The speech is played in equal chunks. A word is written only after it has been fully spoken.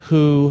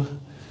who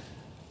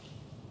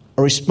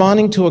are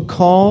responding to a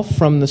call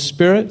from the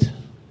Spirit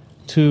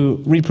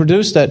to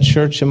reproduce that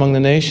church among the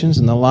nations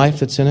and the life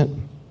that's in it.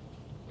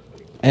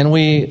 And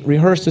we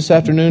rehearsed this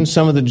afternoon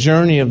some of the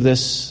journey of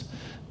this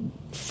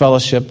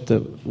fellowship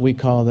that we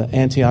call the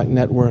Antioch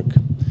Network.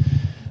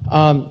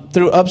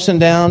 Through ups and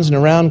downs and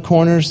around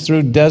corners,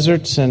 through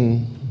deserts,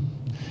 and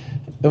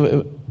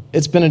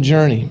it's been a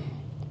journey.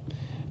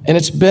 And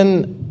it's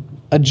been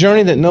a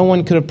journey that no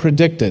one could have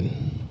predicted,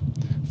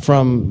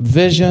 from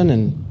vision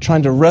and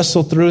trying to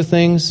wrestle through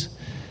things,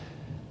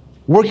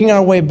 working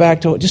our way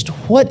back to just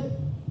what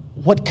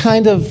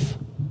kind of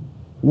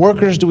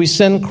workers do we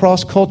send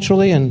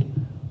cross-culturally, and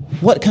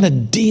what kind of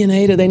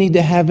DNA do they need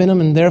to have in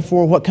them, and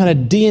therefore what kind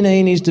of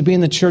DNA needs to be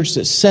in the church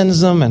that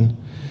sends them, and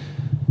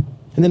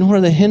then what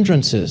are the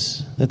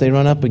hindrances that they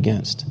run up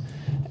against.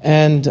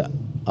 And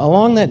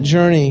along that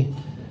journey,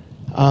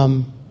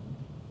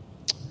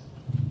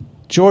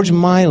 George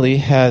Miley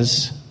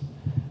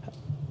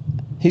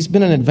he's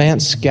been an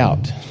advanced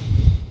scout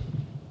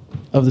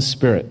of the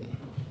Spirit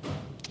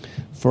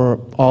for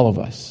all of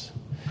us.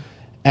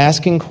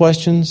 Asking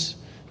questions,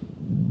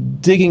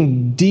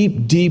 digging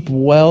deep, deep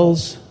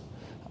wells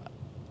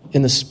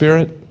in the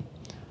Spirit,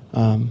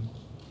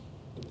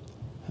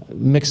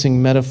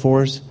 mixing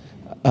metaphors,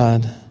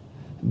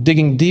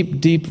 digging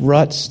deep, deep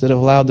ruts that have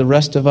allowed the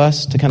rest of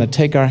us to kind of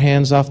take our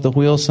hands off the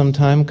wheel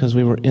sometime because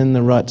we were in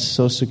the ruts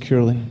so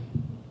securely.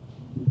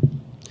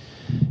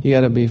 You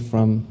got to be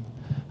from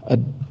a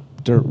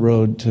dirt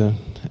road to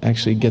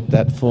actually get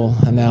that full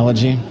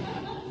analogy.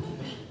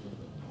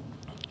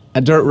 A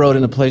dirt road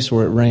in a place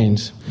where it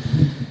rains.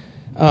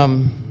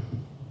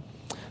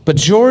 But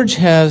George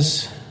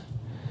has,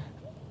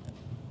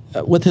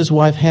 with his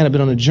wife Hannah,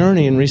 been on a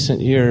journey in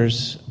recent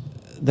years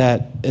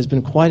that has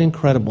been quite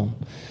incredible.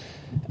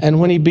 And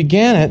when he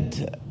began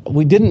it,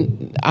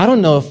 I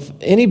don't know if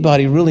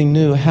anybody really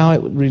knew how it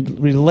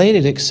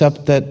related,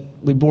 except that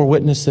we bore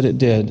witness that it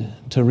did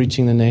to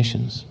reaching the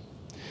nations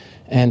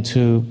and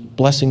to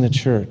blessing the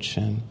church.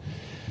 And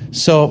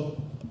so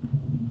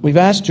we've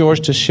asked George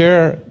to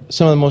share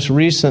some of the most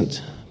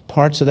recent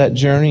parts of that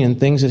journey and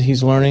things that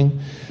he's learning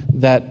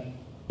that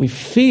we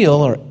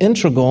feel are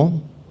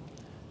integral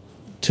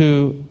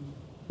to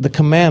the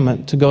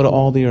commandment to go to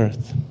all the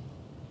earth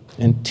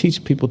and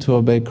teach people to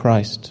obey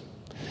Christ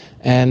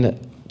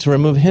and to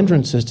remove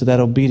hindrances to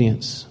that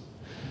obedience.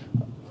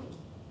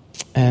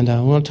 And we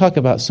want to talk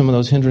about some of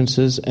those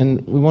hindrances,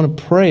 and we want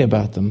to pray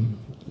about them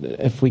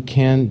if we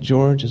can,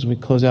 George, as we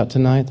close out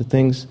tonight. If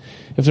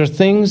there are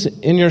things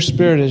in your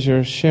spirit as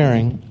you're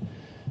sharing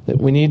that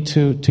we need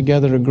to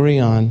together agree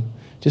on,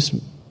 just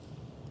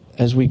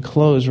as we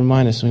close,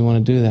 remind us, and we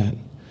want to do that.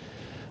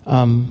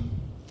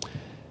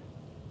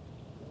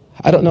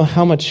 I don't know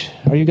how much,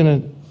 are you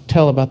going to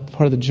tell about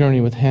part of the journey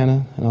with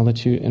Hannah? And I'll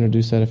let you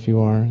introduce that if you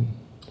are.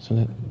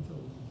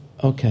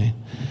 Okay.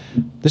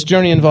 This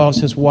journey involves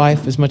his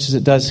wife as much as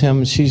it does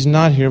him. She's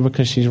not here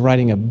because she's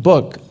writing a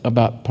book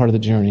about part of the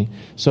journey.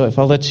 So if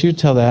I'll let you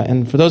tell that.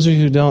 And for those of you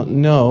who don't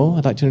know,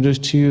 I'd like to introduce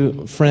to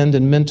you friend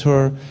and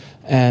mentor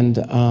and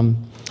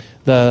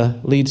the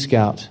lead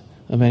scout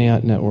of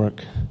Antioch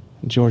Network,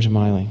 George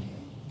Miley.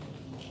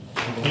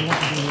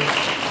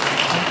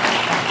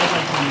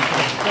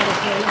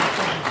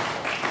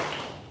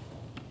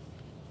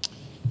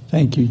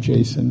 Thank you,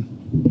 Jason.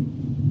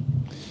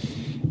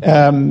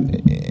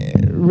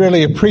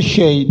 Really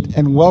appreciate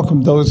and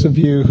welcome those of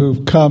you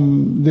who've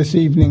come this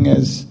evening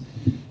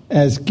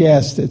as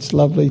guests. It's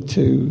lovely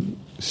to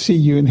see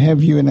you and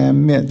have you in our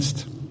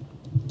midst.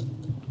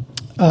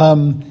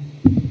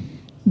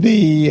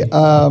 The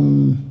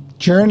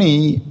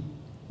journey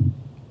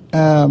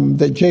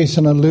that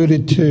Jason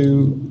alluded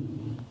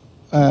to,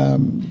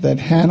 that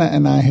Hannah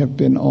and I have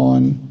been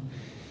on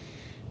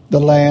the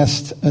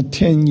last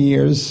 10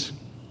 years,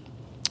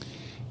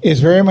 is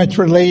very much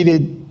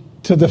related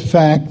to the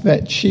fact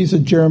that she's a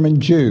German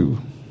Jew.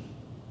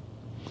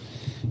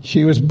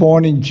 She was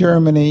born in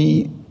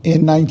Germany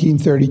in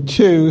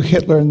 1932.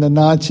 Hitler and the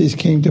Nazis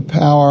came to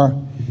power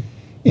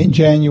in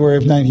January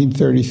of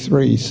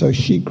 1933. So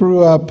she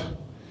grew up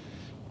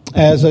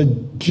as a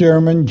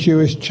German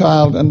Jewish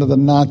child under the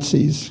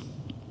Nazis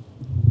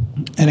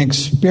and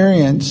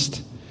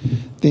experienced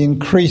the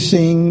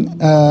increasing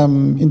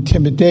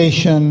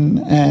intimidation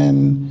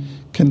and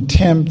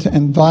contempt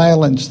and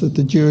violence that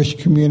the Jewish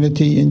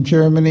community in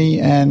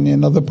Germany and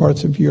in other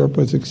parts of Europe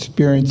was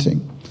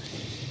experiencing.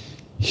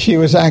 She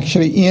was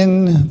actually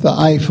in the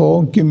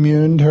Eifel,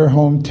 Gmünd, her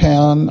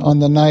hometown, on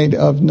the night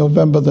of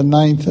November the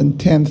 9th and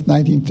 10th,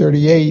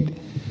 1938,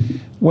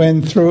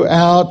 when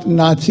throughout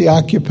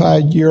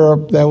Nazi-occupied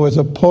Europe there was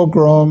a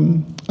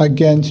pogrom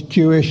against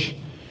Jewish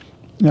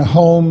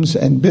homes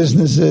and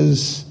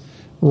businesses.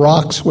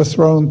 Rocks were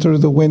thrown through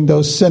the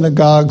windows.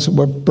 Synagogues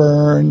were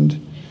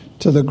burned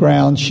to the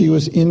ground. She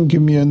was in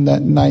Gmünd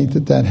that night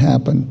that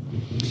happened.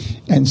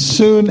 And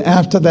soon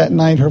after that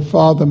night, her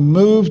father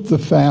moved the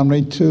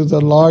family to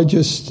the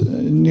largest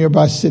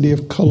nearby city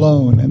of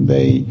Cologne, and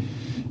they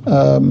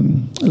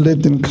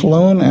lived in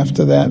Cologne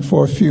after that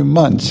for a few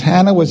months.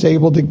 Hannah was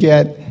able to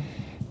get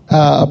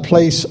a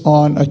place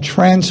on a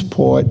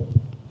transport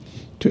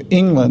to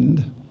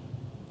England,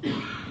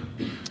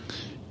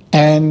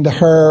 and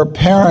her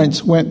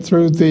parents went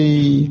through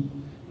the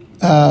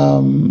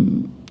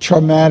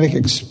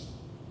traumatic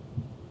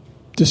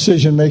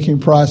decision-making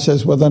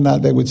process whether or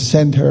not they would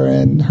send her,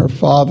 and her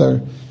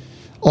father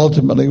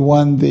ultimately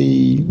won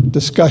the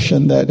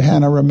discussion that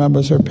Hannah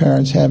remembers her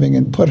parents having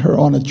and put her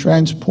on a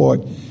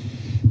transport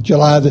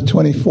July the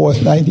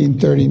 24th,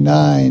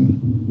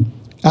 1939,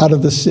 out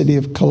of the city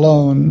of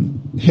Cologne.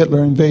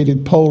 Hitler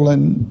invaded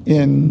Poland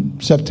in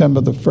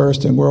September the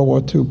 1st, and World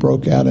War II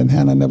broke out, and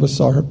Hannah never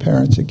saw her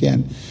parents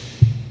again.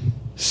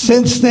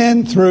 Since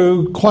then,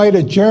 through quite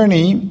a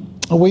journey,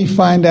 we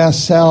find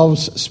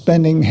ourselves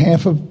spending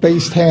half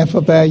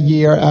of our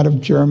year out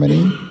of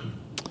Germany,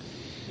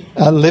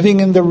 living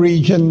in the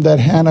region that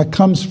Hannah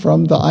comes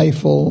from, the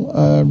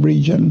Eifel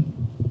region,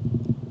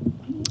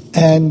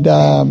 and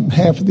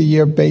half of the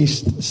year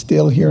based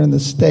still here in the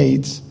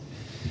States.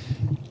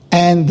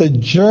 And the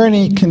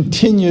journey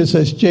continues,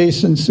 as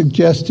Jason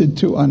suggested,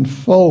 to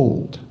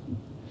unfold.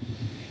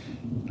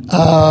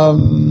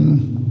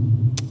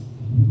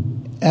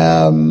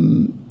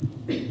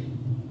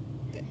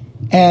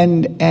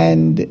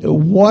 And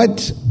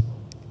what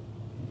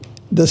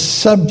the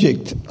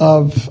subject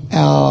of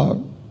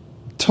our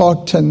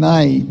talk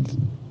tonight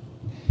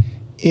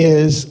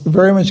is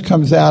very much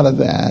comes out of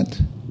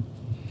that.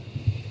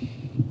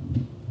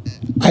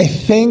 I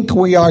think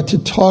we are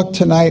to talk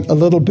tonight a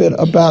little bit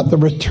about the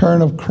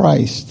return of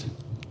Christ.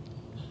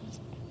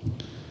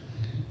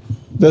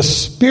 The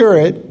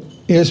Spirit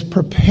is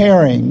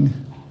preparing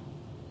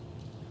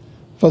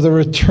for the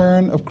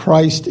return of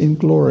Christ in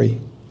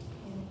glory.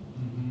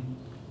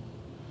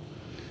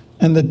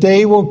 And the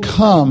day will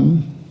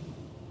come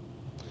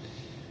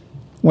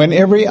when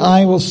every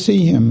eye will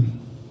see him,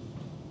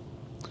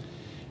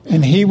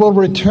 and he will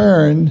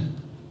return,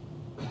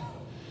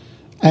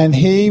 and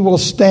he will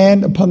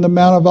stand upon the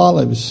Mount of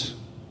Olives,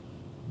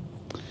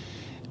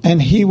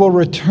 and he will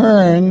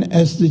return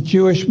as the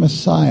Jewish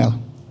Messiah.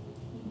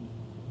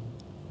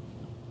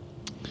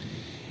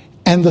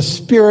 And the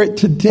Spirit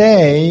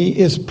today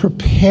is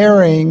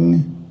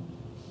preparing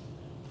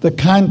the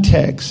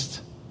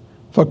context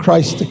for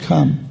Christ to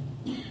come.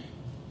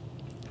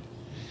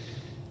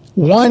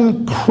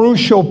 One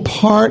crucial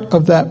part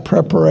of that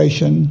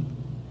preparation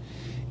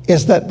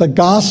is that the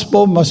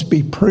gospel must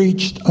be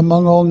preached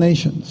among all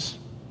nations.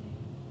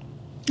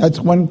 That's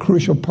one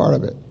crucial part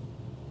of it.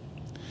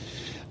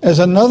 There's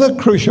another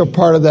crucial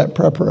part of that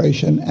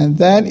preparation, and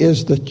that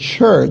is the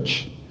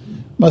church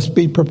must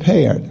be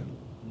prepared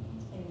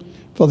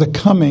for the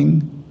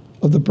coming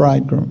of the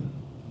bridegroom.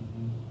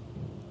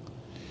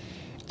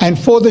 And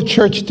for the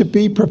church to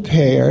be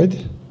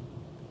prepared,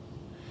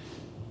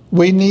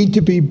 we need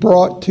to be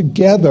brought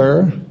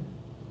together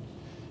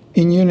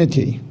in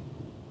unity.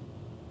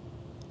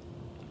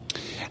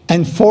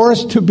 And for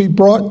us to be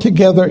brought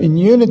together in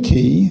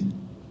unity,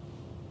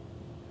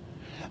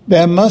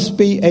 there must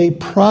be a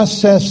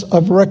process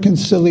of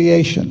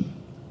reconciliation,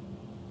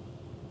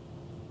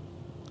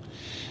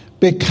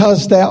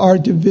 because there are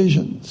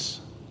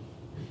divisions.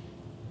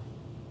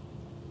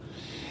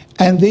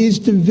 And these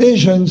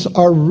divisions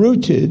are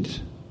rooted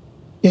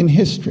in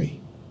history.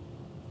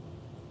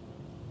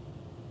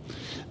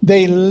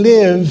 They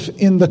live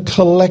in the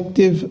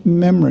collective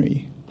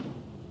memory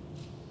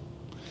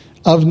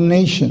of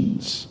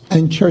nations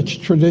and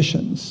church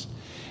traditions.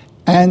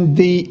 And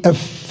the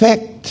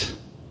effect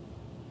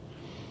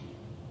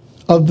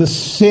of the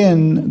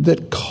sin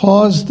that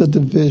caused the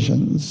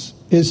divisions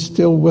is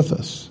still with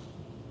us.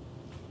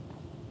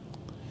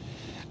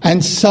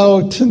 And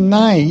so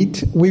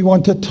tonight we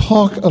want to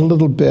talk a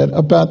little bit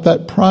about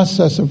that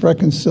process of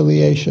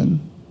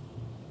reconciliation.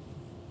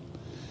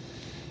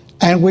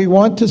 And we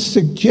want to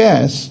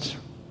suggest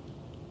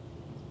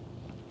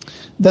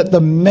that the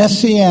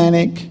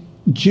Messianic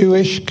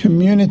Jewish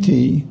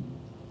community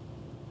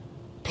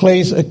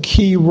plays a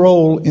key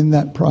role in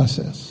that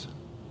process.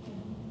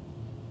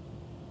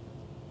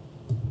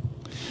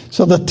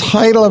 So the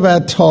title of our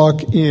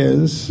talk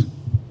is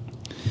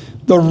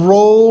The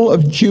Role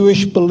of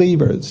Jewish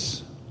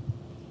Believers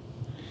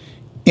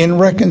in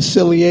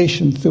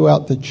Reconciliation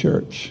Throughout the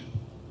Church.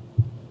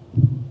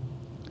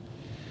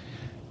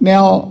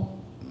 Now,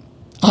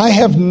 I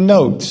have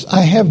notes.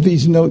 I have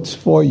these notes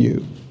for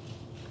you.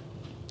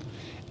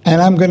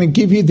 And I'm going to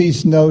give you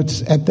these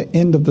notes at the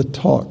end of the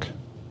talk.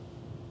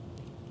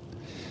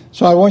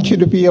 So I want you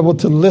to be able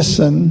to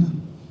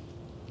listen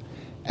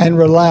and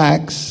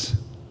relax.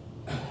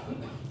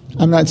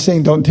 I'm not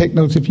saying don't take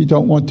notes if you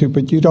don't want to,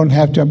 but you don't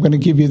have to. I'm going to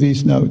give you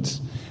these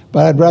notes.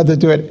 But I'd rather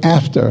do it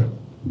after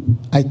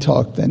I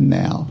talk than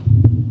now.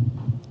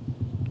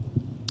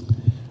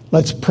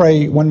 Let's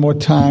pray one more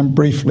time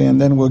briefly,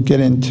 and then we'll get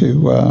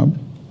into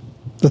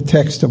the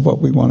text of what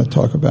we want to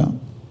talk about.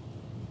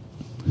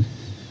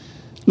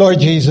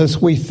 Lord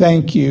Jesus, we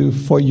thank you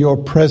for your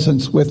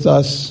presence with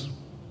us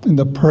in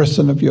the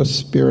person of your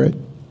Spirit.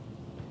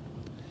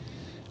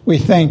 We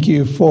thank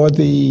you for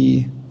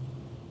the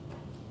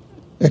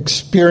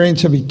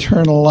experience of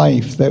eternal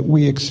life that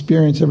we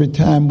experience every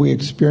time we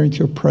experience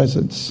your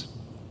presence.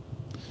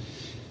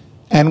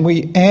 And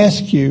we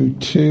ask you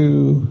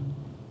to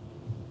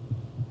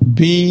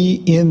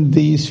be in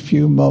these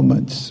few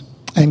moments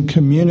and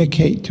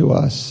communicate to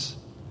us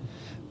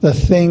the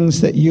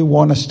things that you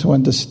want us to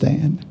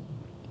understand.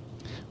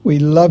 We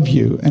love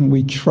you and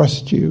we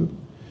trust you.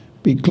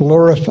 Be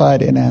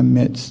glorified in our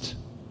midst,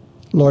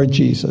 Lord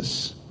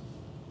Jesus.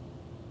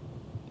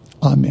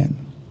 Amen.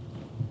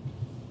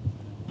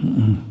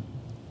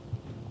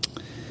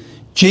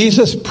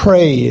 Jesus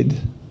prayed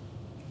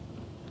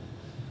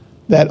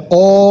that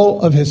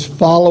all of his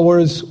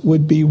followers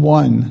would be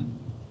one.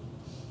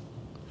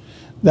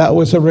 That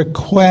was a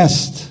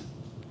request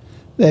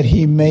that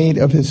he made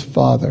of his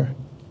Father.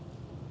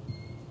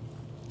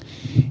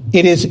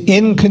 It is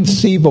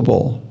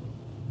inconceivable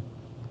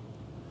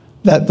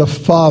that the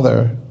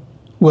Father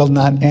will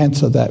not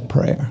answer that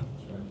prayer.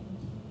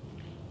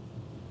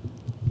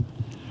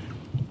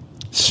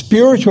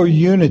 Spiritual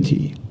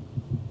unity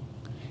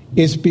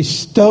is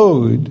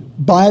bestowed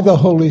by the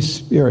Holy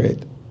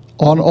Spirit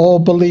on all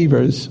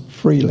believers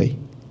freely.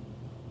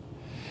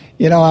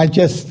 You know, I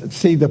just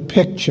see the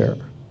picture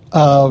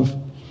of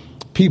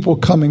people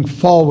coming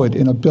forward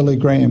in a Billy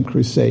Graham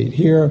crusade.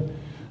 Here,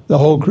 the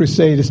whole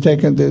crusade is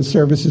taken, the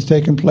service has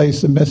taken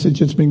place, the message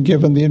has been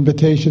given, the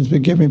invitation's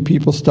been given,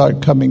 people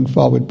start coming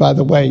forward. By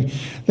the way,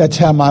 that's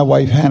how my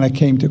wife Hannah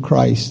came to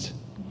Christ,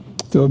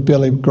 through a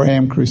Billy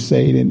Graham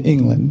crusade in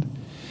England.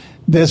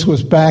 This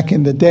was back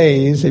in the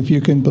days, if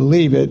you can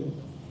believe it.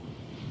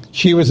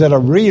 She was at a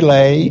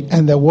relay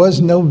and there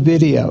was no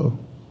video.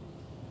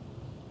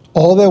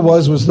 All there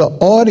was the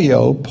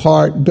audio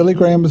part. Billy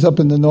Graham was up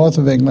in the north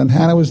of England.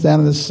 Hannah was down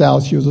in the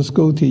south. She was a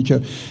school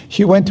teacher.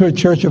 She went to a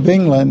Church of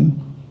England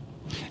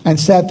and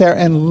sat there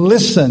and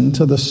listened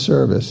to the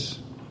service.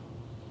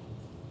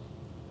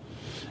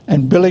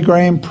 And Billy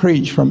Graham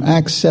preached from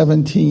Acts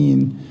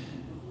 17.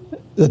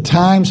 The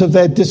times of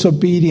that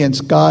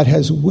disobedience God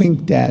has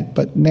winked at,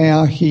 but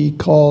now he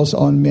calls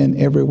on men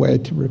everywhere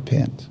to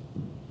repent.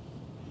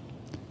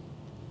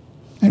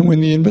 And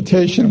when the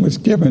invitation was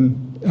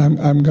given,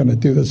 I'm going to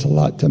do this a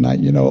lot tonight,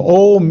 you know,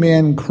 old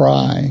men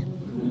cry.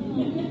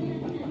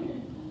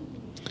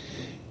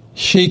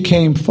 She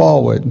came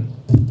forward.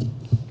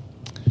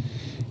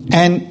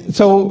 And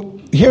so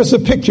here's the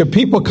picture,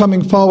 people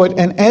coming forward,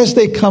 and as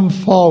they come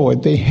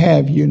forward, they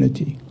have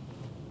unity.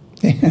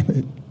 They have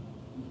it.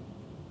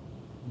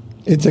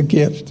 It's a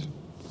gift.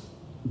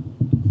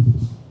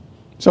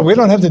 So we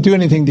don't have to do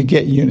anything to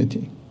get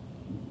unity.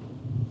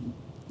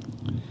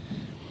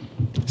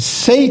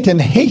 Satan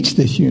hates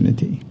this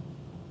unity.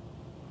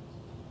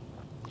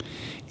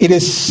 It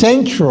is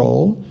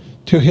central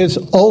to his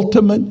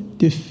ultimate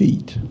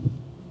defeat.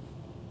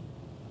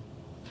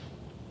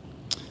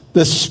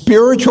 The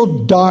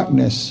spiritual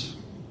darkness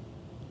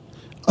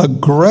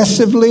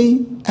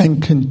aggressively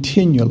and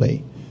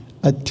continually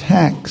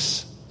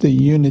attacks the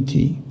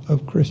unity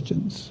of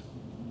Christians.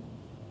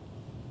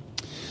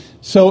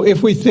 So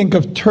if we think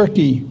of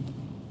Turkey,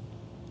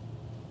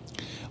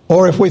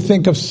 or if we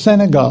think of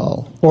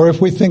Senegal, or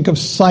if we think of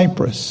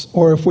Cyprus,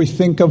 or if we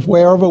think of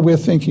wherever we're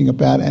thinking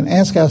about, and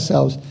ask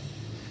ourselves,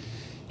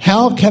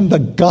 how can the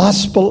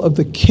gospel of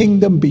the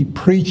kingdom be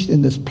preached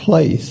in this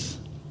place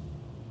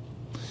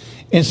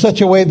in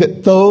such a way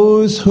that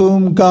those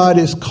whom God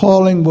is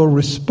calling will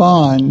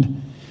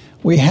respond?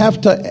 We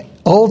have to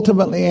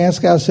ultimately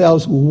ask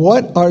ourselves,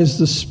 what is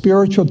the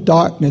spiritual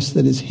darkness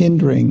that is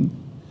hindering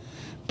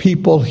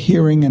people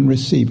hearing and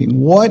receiving?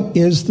 What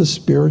is the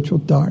spiritual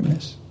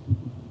darkness?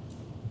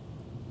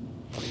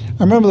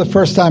 I remember the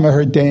first time I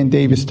heard Dan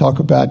Davis talk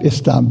about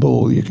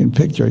Istanbul. You can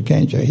picture it,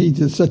 can't you? He's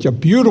just such a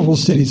beautiful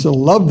city, so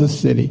love the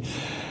city.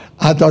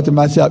 I thought to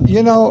myself,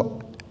 you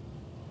know,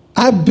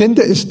 I've been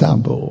to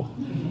Istanbul.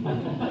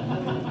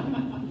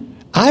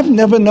 I've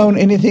never known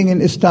anything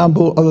in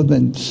Istanbul other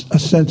than a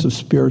sense of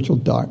spiritual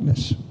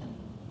darkness.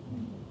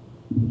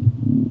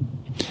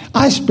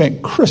 I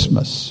spent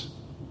Christmas,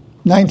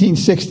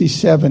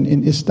 1967,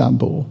 in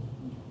Istanbul,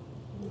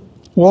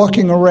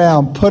 walking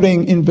around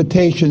putting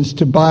invitations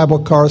to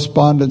Bible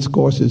correspondence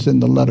courses in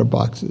the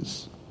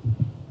letterboxes.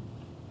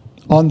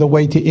 On the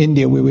way to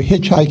India, we were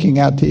hitchhiking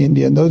out to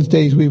India. In those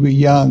days, we were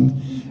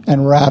young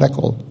and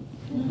radical.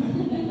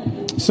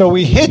 So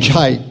we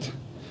hitchhiked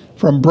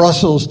from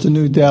Brussels to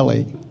New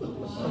Delhi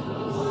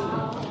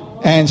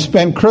and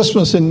spent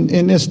Christmas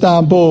in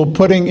Istanbul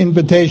putting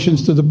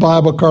invitations to the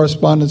Bible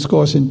correspondence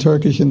course in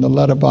Turkish in the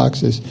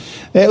letterboxes.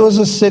 It was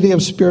a city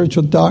of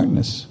spiritual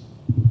darkness.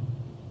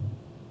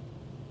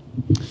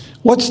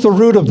 What's the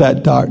root of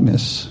that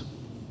darkness?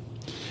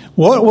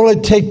 What will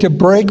it take to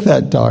break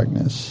that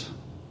darkness?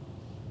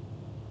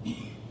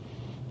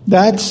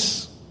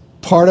 That's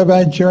part of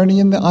our journey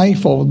in the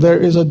Eifel. There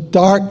is a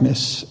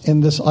darkness in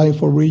this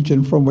Eifel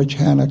region from which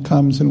Hannah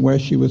comes and where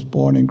she was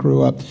born and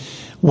grew up.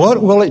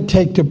 What will it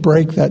take to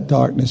break that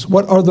darkness?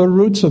 What are the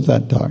roots of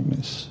that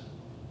darkness?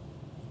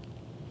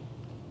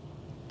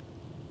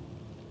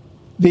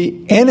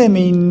 The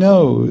enemy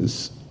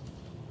knows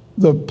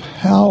the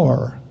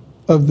power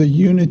of the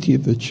unity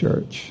of the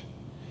church.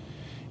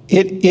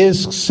 It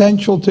is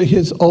central to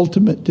his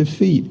ultimate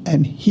defeat,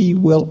 and he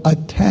will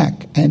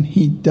attack, and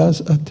he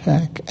does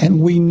attack. And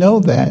we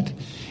know that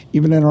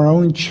even in our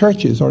own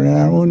churches or in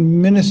our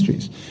own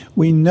ministries.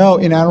 We know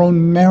in our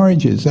own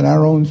marriages, in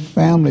our own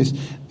families,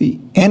 the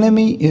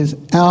enemy is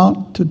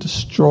out to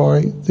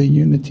destroy the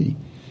unity.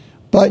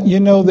 But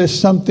there's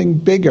something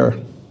bigger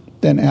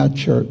than our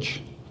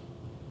church.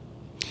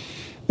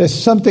 There's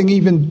something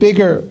even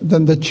bigger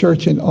than the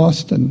church in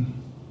Austin.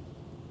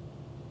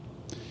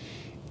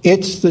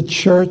 It's the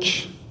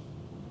church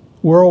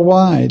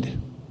worldwide.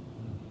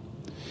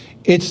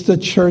 It's the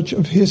church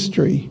of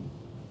history.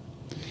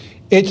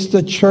 It's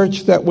the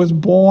church that was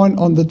born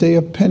on the day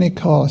of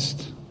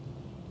Pentecost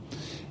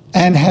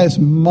and has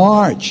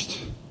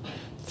marched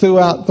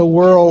throughout the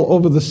world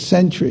over the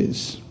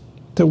centuries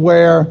to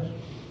where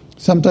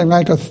something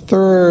like a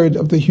third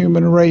of the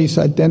human race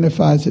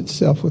identifies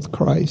itself with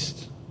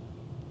Christ.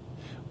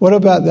 What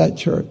about that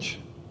church?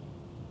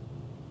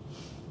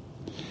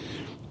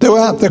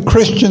 Throughout the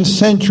Christian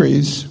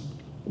centuries,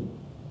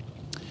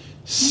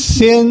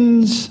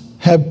 sins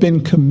have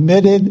been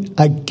committed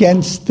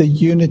against the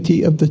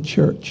unity of the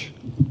church.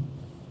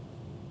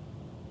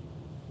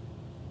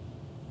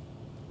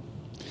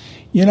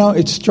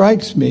 It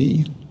strikes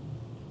me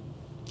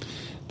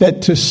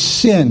that to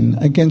sin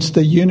against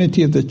the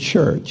unity of the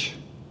church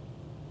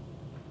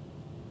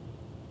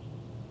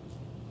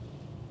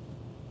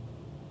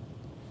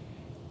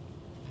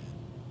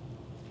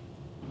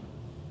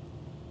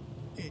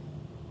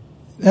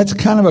that's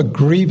kind of a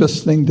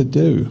grievous thing to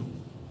do,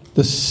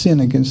 to sin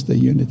against the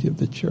unity of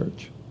the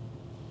church.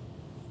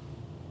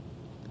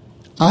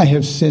 I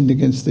have sinned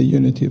against the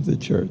unity of the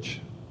church.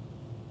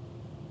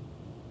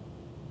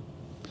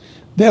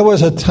 There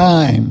was a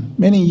time,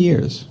 many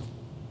years,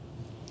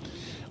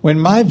 when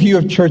my view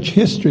of church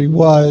history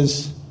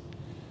was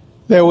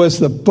there was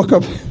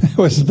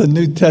the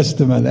New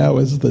Testament, that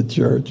was the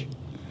church.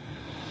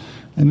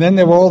 And then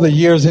there were all the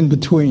years in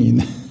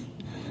between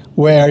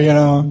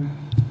where,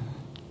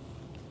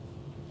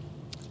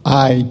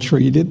 I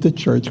treated the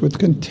church with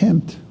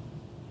contempt,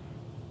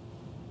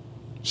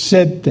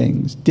 said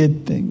things,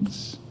 did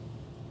things.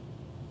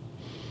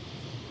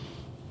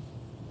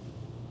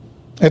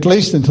 At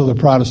least until the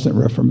Protestant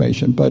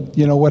Reformation. But,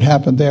 what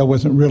happened there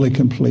wasn't really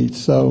complete.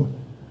 So,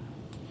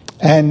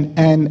 and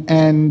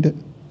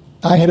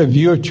I had a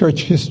view of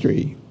church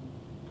history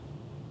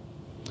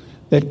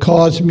that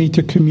caused me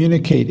to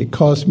communicate. It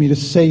caused me to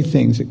say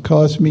things. It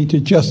caused me to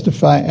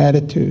justify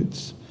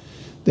attitudes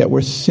that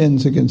were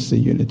sins against the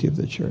unity of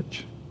the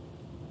church.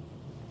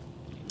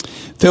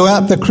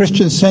 Throughout the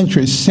Christian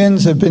centuries,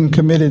 sins have been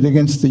committed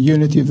against the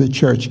unity of the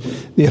church.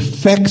 The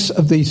effects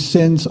of these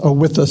sins are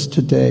with us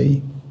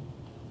today,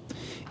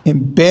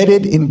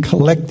 embedded in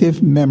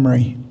collective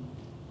memory,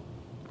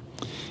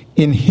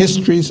 in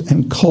histories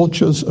and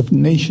cultures of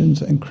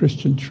nations and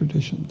Christian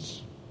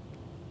traditions.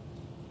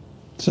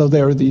 So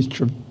there are these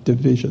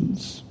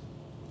divisions.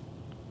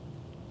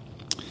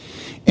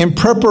 In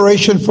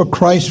preparation for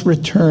Christ's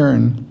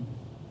return,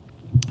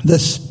 the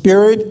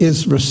Spirit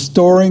is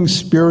restoring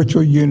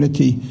spiritual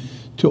unity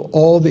to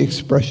all the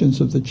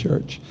expressions of the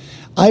church.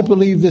 I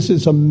believe this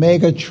is a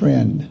mega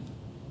trend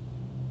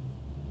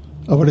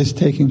of what is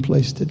taking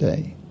place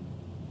today.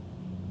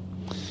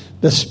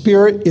 The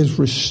Spirit is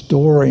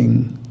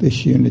restoring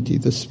this unity.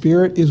 The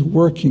Spirit is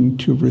working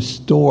to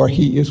restore.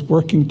 He is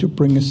working to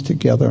bring us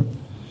together.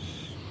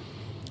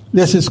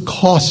 This is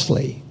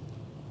costly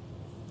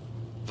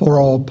for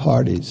all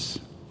parties.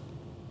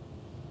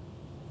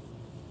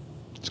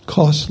 It's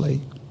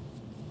costly.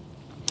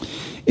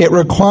 It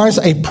requires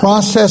a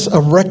process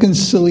of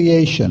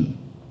reconciliation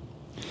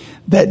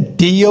that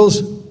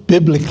deals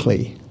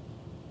biblically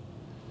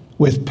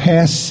with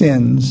past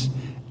sins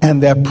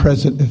and their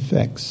present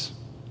effects.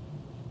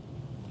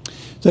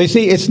 So you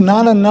see, it's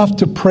not enough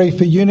to pray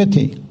for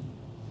unity,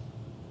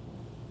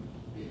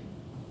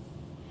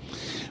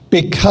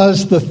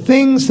 because the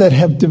things that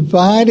have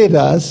divided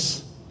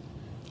us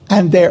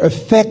and their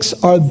effects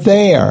are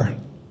there.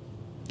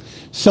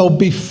 So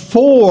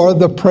before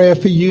the prayer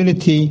for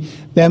unity,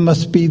 there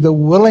must be the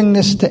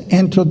willingness to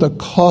enter the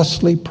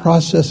costly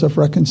process of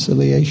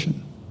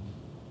reconciliation,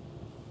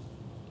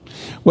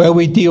 where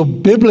we deal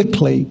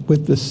biblically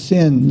with the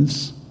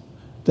sins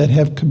that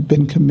have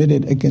been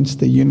committed against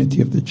the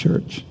unity of the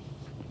church.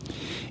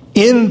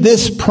 In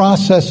this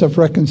process of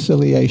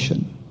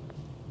reconciliation,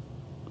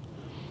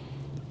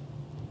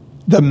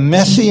 the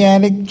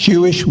Messianic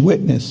Jewish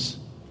witness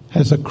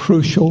has a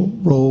crucial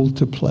role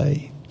to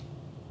play.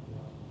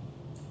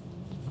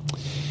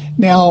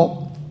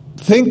 Now,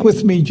 think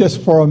with me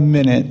just for a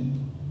minute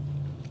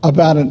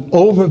about an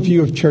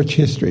overview of church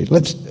history.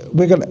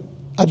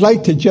 I'd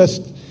like to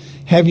just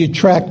have you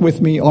track with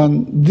me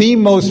on the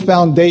most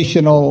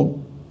foundational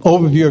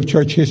overview of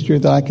church history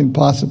that I can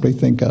possibly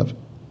think of.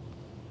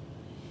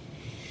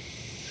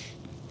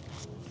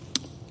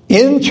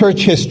 In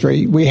church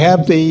history, we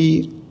have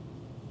the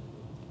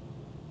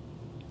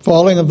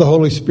falling of the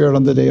Holy Spirit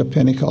on the day of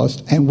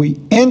Pentecost, and we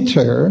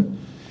enter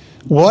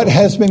what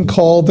has been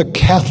called the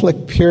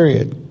Catholic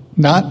period.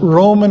 Not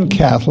Roman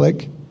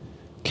Catholic,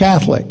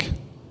 Catholic,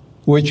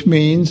 which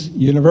means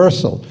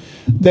universal.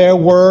 There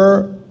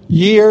were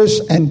years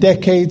and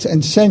decades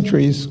and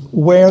centuries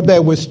where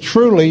there was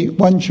truly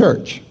one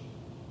church.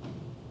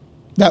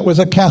 That was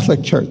a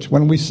Catholic church.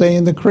 When we say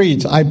in the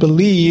creeds, I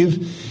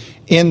believe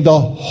in the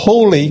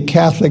Holy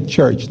Catholic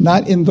Church,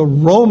 not in the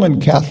Roman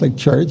Catholic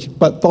Church,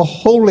 but the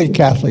Holy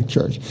Catholic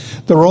Church.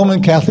 The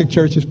Roman Catholic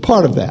Church is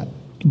part of that,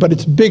 but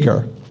it's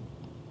bigger,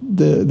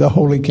 the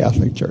Holy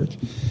Catholic Church.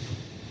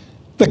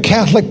 The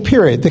Catholic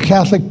period. The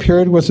Catholic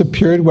period was a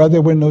period where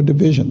there were no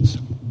divisions.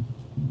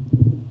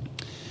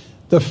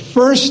 The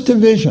first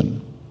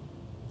division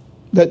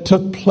that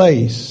took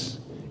place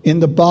in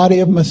the body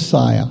of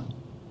Messiah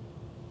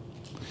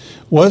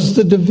was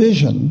the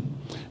division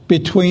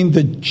between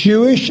the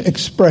Jewish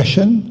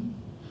expression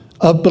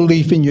of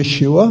belief in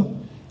Yeshua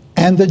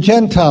and the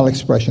Gentile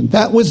expression.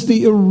 That was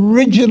the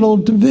original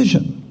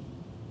division.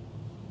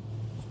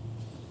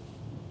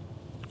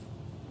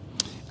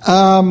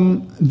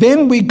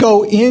 Then we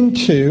go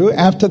into,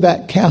 after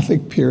that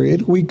Catholic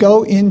period, we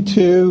go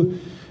into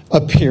a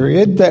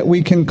period that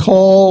we can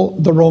call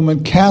the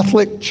Roman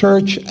Catholic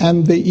Church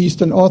and the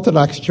Eastern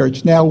Orthodox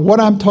Church. Now, what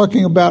I'm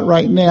talking about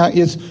right now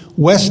is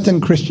Western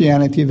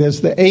Christianity.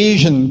 There's the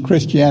Asian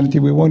Christianity.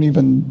 We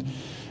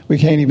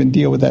can't even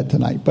deal with that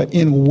tonight. But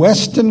in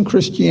Western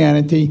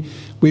Christianity,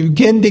 we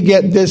begin to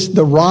get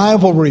the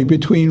rivalry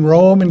between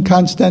Rome and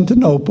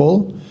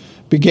Constantinople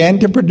began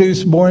to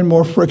produce more and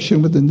more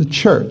friction within the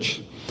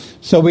church.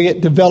 So we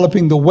get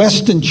developing the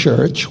Western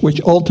Church,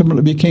 which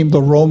ultimately became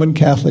the Roman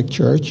Catholic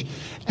Church,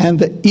 and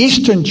the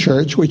Eastern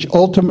Church, which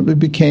ultimately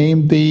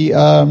became the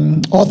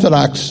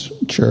Orthodox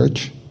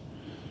Church.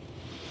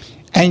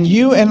 And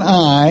you and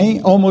I,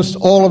 almost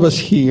all of us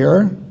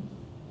here,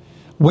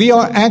 we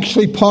are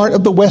actually part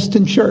of the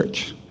Western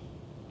Church.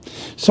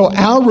 So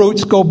our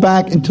roots go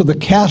back into the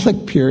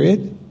Catholic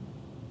period.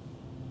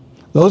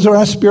 Those are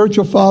our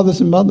spiritual fathers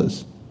and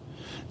mothers.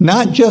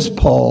 Not just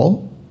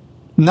Paul,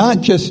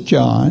 not just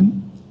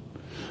John,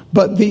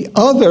 but the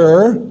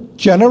other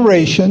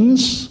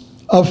generations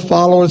of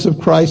followers of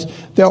Christ.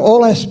 They're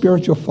all our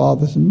spiritual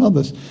fathers and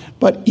mothers.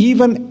 But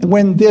even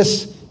when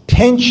this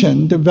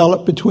tension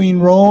developed between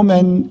Rome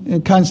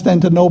and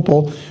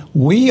Constantinople,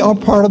 we are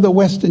part of the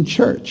Western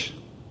Church.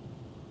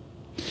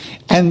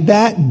 And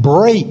that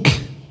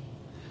break,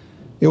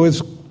 it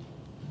was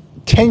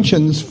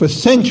tensions for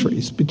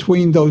centuries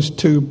between those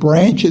two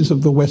branches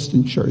of the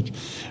Western Church.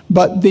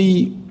 But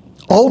the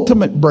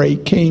ultimate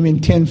break came in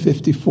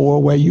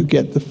 1054, where you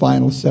get the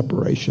final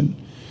separation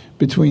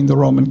between the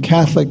Roman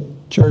Catholic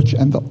Church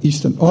and the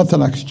Eastern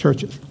Orthodox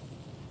churches.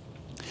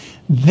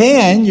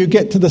 Then you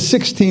get to the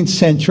 16th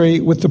century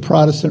with the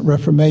Protestant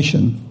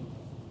Reformation.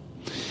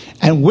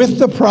 And with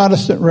the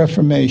Protestant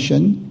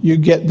Reformation, you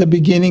get the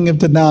beginning of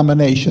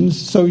denominations,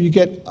 so you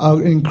get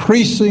an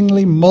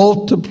increasingly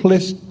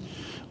multiplicity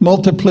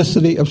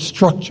of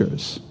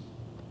structures.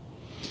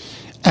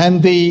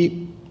 And the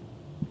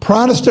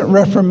Protestant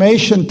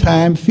Reformation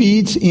time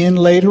feeds in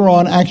later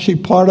on. Actually,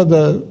 part of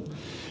the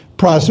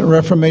Protestant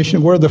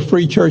Reformation were the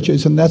free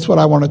churches, and that's what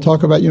I want to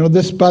talk about. You know,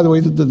 this, by the way,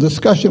 the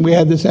discussion we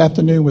had this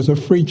afternoon was a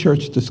free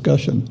church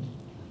discussion.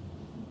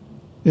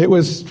 It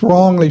was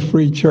strongly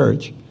free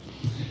church.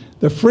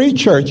 The free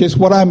churches,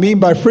 what I mean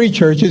by free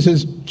churches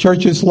is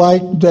churches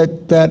like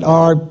that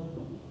are,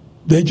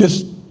 they're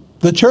just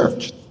the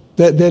church.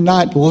 They're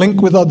not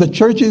linked with other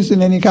churches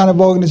in any kind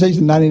of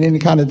organization, not in any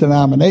kind of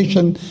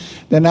denomination.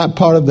 They're not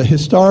part of the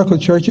historical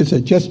churches. They're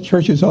just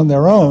churches on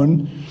their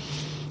own.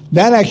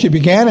 That actually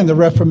began in the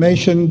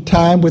Reformation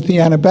time with the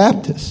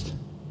Anabaptists.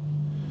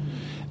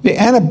 The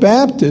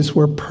Anabaptists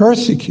were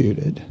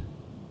persecuted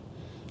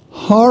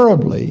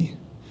horribly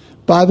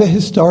by the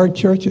historic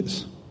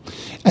churches.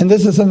 And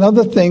this is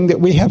another thing that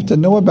we have to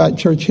know about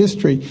church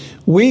history.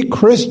 We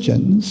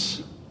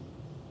Christians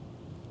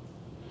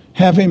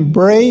have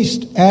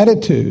embraced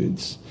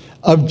attitudes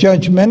of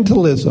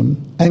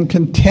judgmentalism and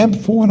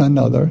contempt for one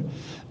another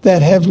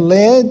that have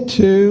led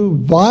to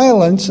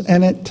violence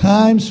and at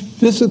times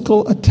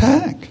physical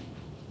attack.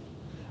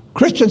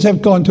 Christians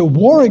have gone to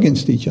war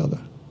against each other.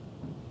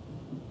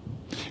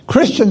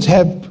 Christians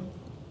have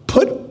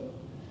put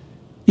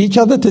each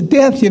other to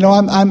death. You know,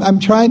 I'm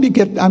trying to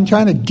get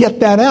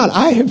that out.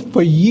 I have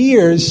for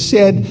years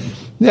said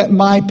that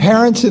my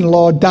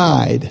parents-in-law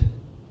died.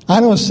 I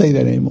don't say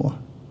that anymore.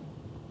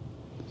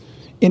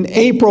 In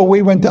April,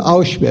 we went to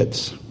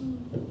Auschwitz.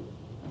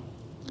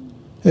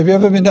 Have you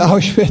ever been to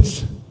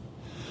Auschwitz?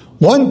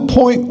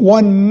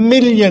 1.1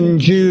 million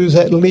Jews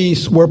at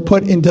least were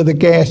put into the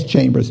gas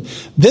chambers.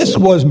 This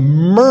was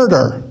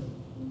murder.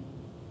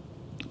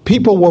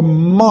 People were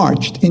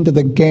marched into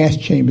the gas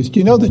chambers. Do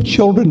you know the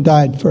children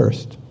died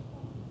first?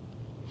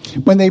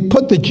 When they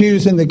put the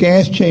Jews in the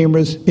gas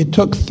chambers, it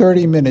took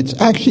 30 minutes.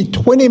 Actually,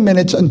 20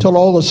 minutes until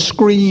all the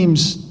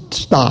screams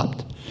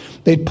stopped.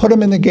 They'd put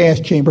them in the gas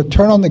chamber,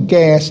 turn on the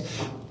gas,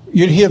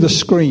 you'd hear the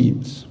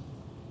screams.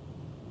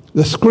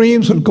 The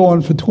screams would go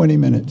on for 20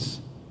 minutes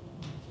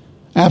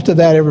After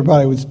that,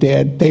 everybody was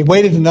dead. They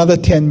waited another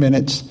 10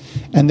 minutes,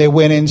 and they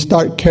went in and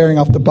started carrying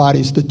off the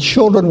bodies. The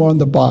children were on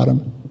the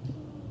bottom.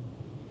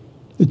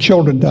 The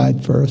children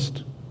died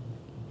first.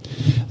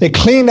 They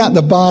cleaned out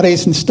the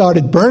bodies and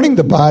started burning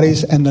the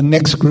bodies, and the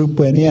next group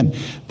went in.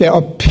 There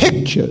are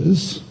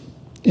pictures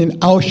in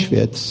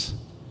Auschwitz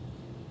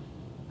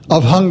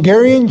of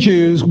Hungarian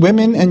Jews,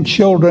 women and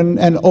children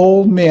and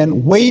old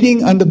men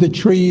waiting under the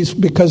trees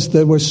because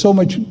there was so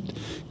much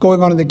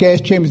going on in the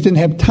gas chambers, didn't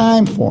have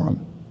time for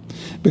them.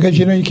 Because,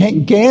 you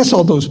can't gas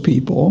all those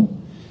people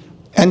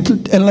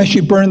unless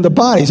you burn the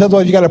bodies.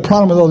 Otherwise, you got a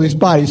problem with all these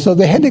bodies. So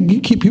they had to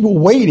keep people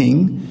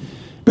waiting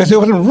because there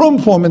wasn't room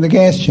for them in the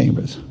gas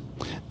chambers.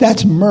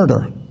 That's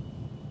murder.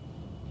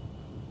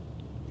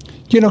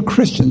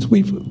 Christians,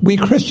 we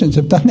Christians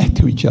have done that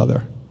to each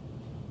other.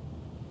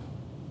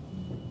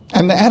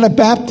 And the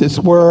Anabaptists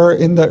were,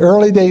 in the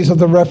early days of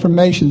the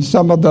Reformation,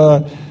 some of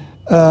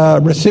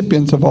the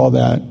recipients of all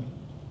that.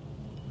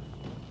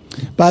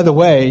 By the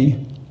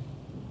way,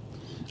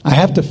 I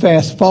have to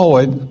fast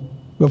forward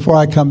before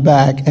I come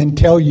back and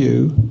tell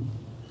you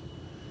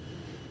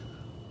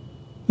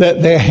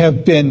that there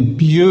have been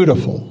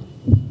beautiful,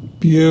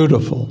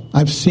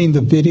 I've seen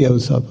the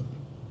videos of them,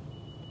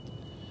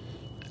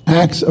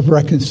 acts of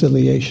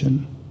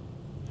reconciliation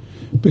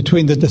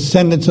between the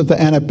descendants of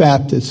the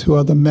Anabaptists, who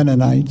are the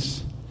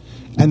Mennonites,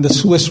 and the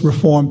Swiss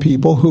Reformed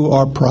people, who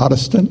are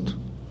Protestant.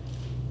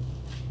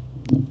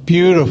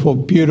 Beautiful,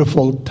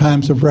 beautiful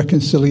times of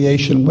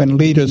reconciliation when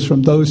leaders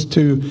from those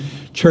two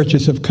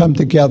churches have come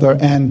together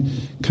and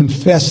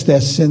confessed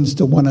their sins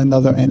to one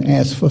another and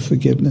asked for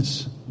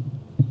forgiveness.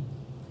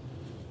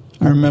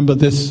 I remember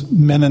this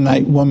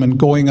Mennonite woman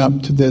going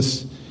up to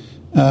this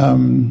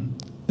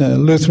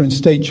Lutheran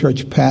State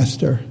Church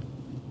pastor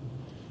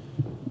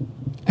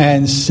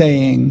and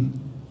saying,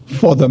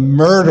 for the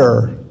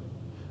murder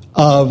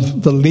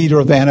of the leader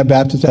of the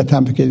Anabaptists, at that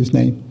time I forget his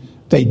name,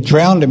 they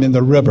drowned him in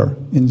the river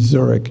in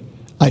Zurich.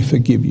 I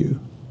forgive you.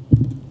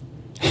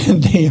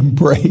 And they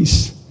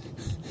embrace.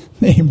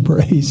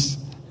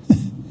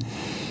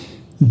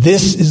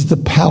 This is the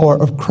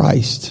power of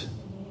Christ.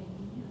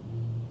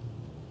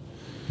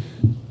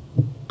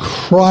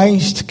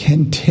 Christ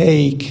can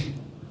take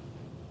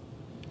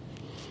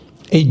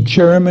a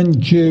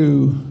German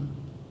Jew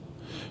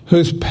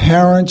whose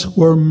parents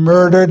were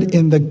murdered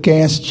in the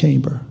gas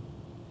chamber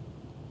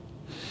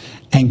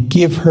and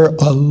give her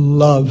a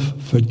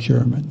love for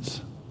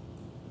Germans.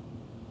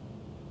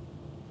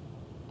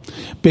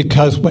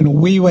 Because when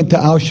we went to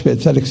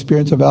Auschwitz, that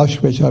experience of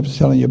Auschwitz I was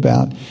telling you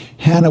about,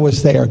 Hannah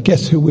was there.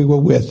 Guess who we were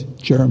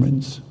with?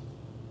 Germans.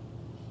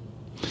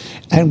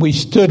 And we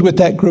stood with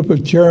that group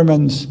of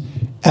Germans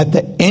at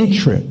the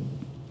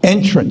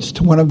entrance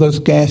to one of those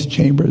gas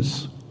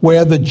chambers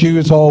where the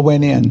Jews all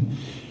went in.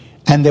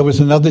 And there was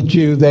another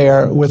Jew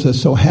there with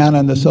us. So Hannah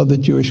and this other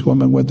Jewish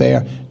woman were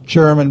there,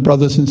 German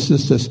brothers and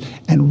sisters.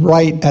 And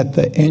right at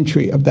the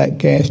entry of that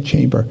gas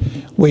chamber,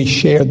 we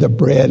shared the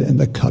bread and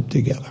the cup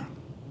together.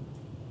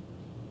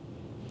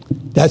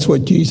 That's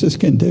what Jesus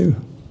can do.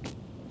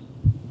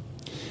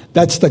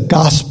 That's the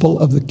gospel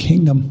of the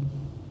kingdom.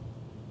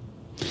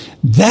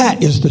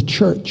 That is the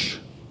church.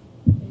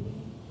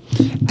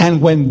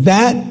 And when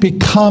that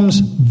becomes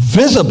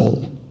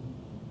visible,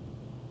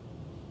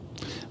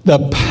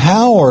 the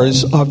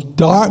powers of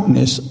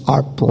darkness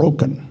are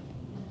broken.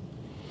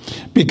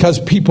 Because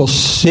people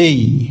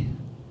see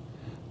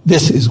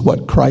this is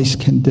what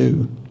Christ can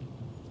do.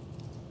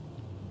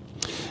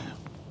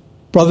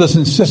 Brothers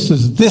and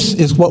sisters, this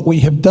is what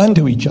we have done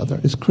to each other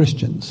as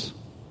Christians.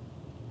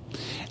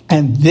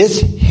 And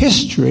this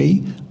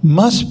history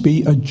must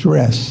be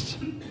addressed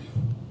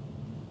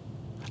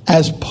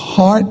as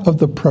part of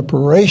the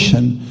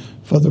preparation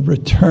for the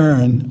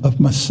return of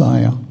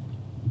Messiah.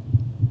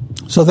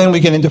 So then we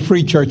get into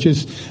free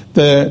churches.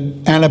 The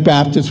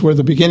Anabaptists were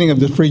the beginning of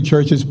the free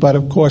churches, but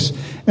of course,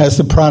 as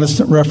the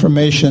Protestant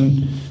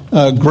Reformation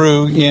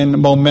grew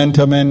in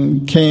momentum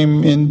and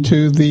came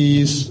into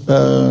these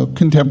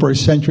contemporary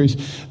centuries,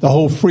 the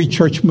whole free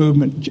church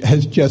movement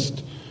has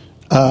just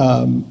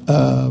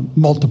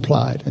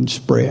multiplied and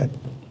spread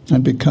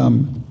and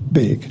become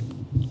big.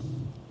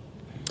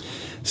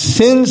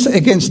 Sins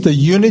against the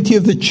unity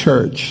of the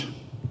church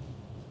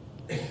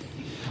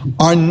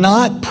are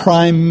not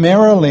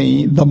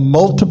primarily the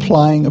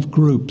multiplying of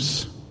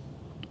groups.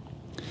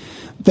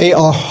 They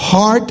are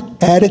heart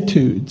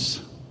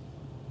attitudes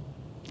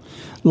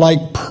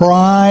like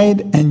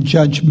pride and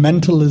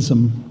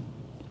judgmentalism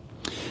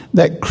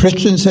that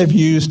Christians have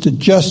used to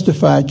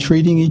justify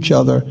treating each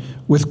other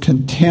with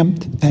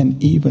contempt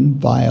and even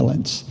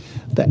violence.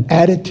 The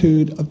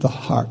attitude of the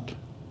heart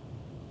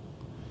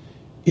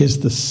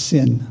is the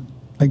sin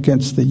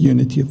against the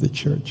unity of the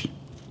church.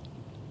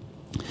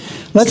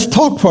 Let's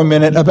talk for a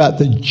minute about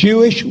the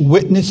Jewish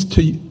witness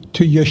to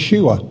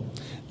Yeshua.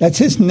 That's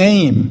his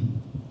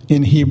name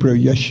in Hebrew,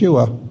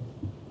 Yeshua.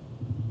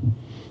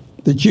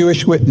 The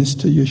Jewish witness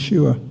to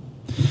Yeshua.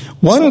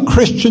 One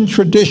Christian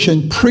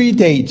tradition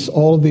predates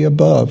all the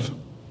above.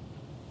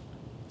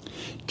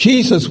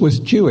 Jesus was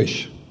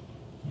Jewish.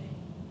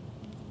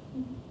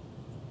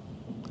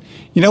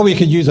 You know, we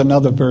could use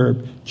another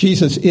verb.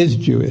 Jesus is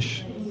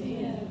Jewish.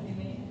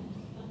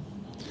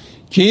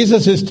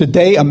 Jesus is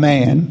today a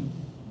man.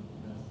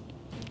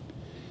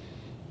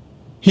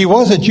 He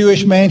was a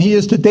Jewish man. He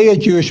is today a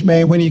Jewish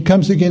man. When he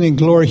comes again in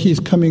glory, he's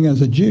coming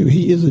as a Jew.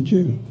 He is a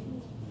Jew.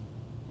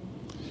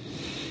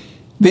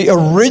 The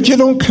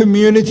original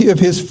community of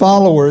his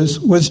followers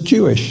was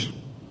Jewish.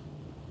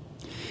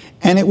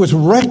 And it was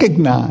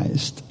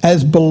recognized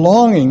as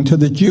belonging to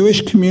the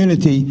Jewish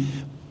community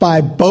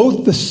by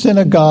both the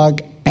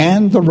synagogue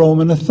and the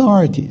Roman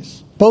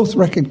authorities. Both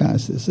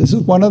recognized this. This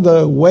is one of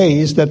the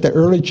ways that the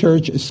early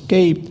church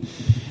escaped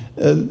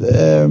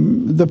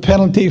the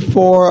penalty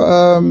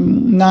for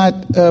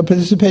not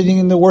participating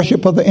in the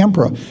worship of the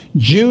emperor.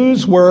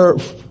 Jews were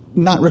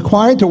not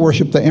required to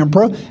worship the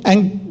emperor,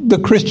 and the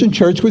Christian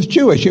church was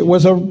Jewish. It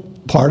was a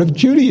part of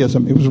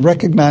Judaism. It was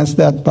recognized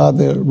that by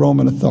the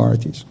Roman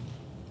authorities.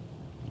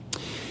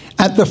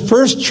 At the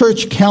First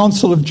Church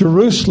Council of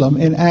Jerusalem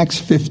in Acts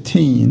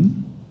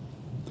 15,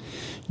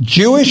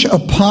 Jewish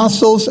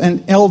apostles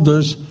and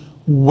elders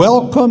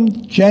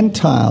welcomed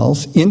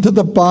Gentiles into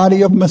the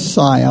body of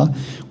Messiah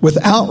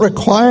without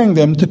requiring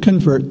them to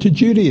convert to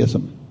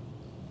Judaism.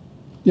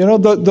 You know,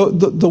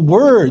 the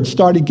word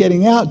started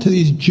getting out to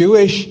these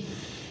Jewish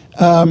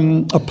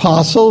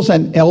apostles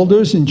and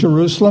elders in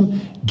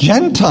Jerusalem.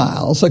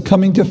 Gentiles are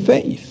coming to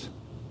faith.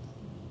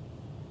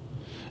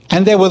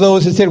 And there were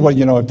those that said, well,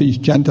 you know, if these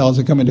Gentiles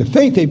are coming to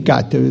faith, they've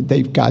got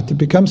to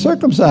become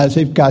circumcised.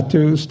 They've got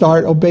to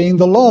start obeying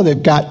the law.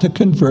 They've got to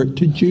convert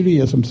to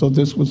Judaism. So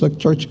this was a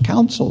church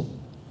council.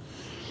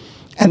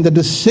 And the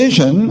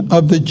decision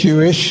of the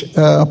Jewish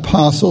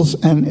apostles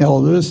and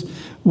elders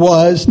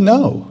was,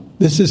 no,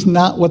 this is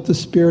not what the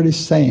Spirit is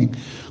saying.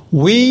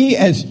 We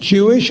as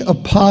Jewish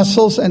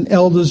apostles and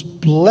elders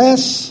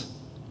bless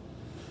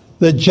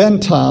the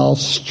Gentile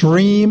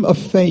stream of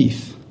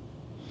faith.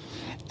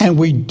 And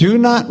we do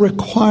not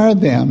require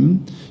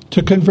them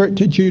to convert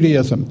to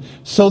Judaism.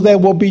 So there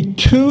will be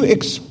two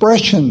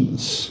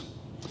expressions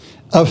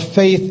of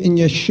faith in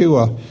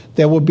Yeshua.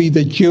 There will be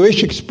the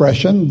Jewish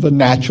expression, the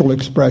natural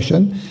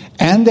expression,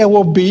 and there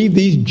will be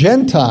these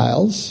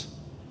Gentiles,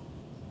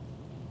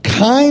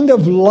 kind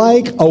of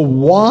like a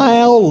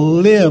wild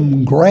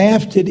limb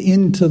grafted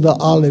into the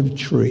olive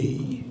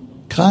tree.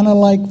 Kind of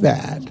like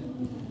that.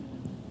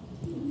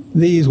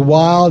 These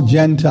wild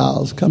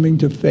Gentiles coming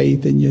to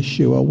faith in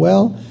Yeshua.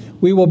 Well,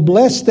 we will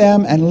bless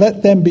them and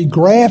let them be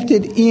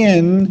grafted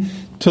in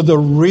to the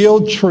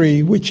real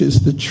tree, which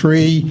is the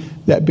tree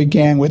that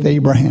began with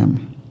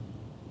Abraham.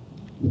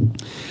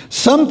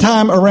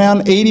 Sometime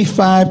around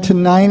 85 to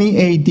 90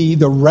 AD,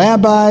 the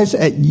rabbis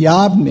at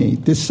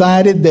Yavne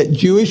decided that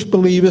Jewish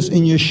believers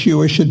in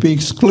Yeshua should be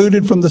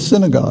excluded from the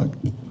synagogue.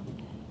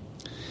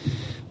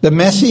 The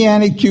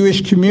Messianic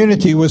Jewish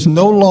community was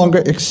no longer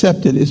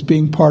accepted as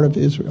being part of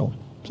Israel.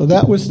 So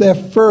that was their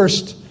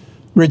first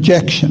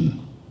rejection.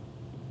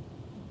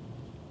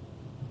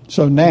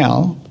 So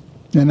now,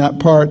 they're not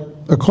part,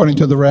 according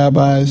to the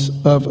rabbis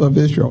of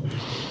Israel.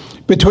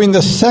 Between the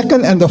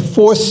 2nd and the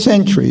 4th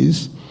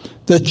centuries,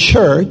 the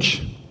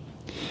church,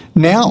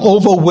 now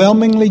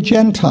overwhelmingly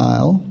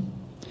Gentile,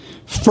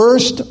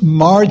 first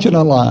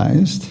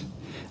marginalized,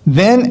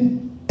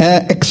 then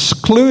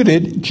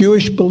excluded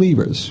Jewish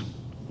believers.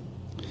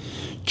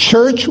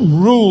 Church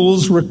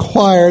rules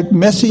required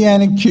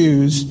Messianic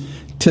Jews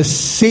to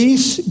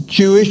cease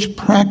Jewish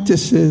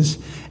practices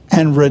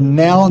and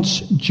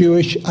renounce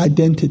Jewish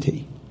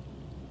identity.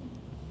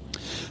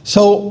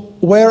 So,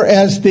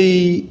 whereas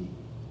the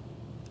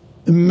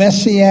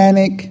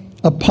Messianic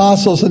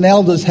apostles and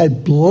elders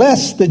had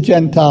blessed the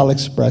Gentile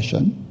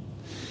expression,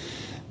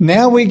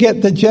 now we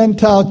get the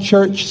Gentile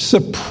church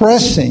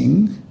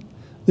suppressing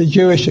the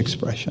Jewish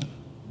expression.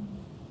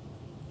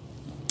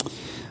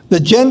 The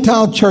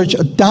Gentile church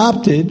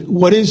adopted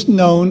what is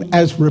known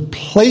as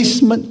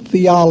replacement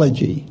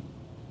theology.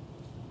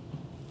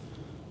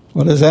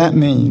 What does that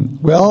mean?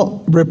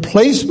 Well,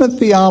 replacement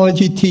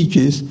theology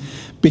teaches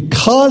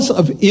because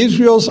of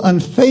Israel's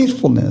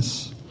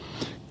unfaithfulness,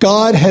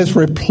 God has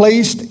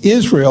replaced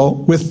Israel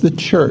with the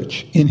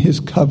church in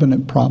his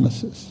covenant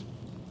promises.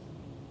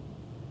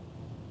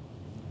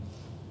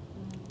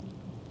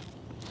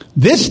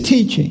 This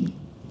teaching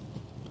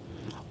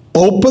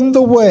opened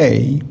the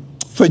way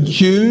for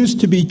Jews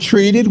to be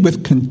treated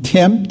with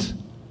contempt.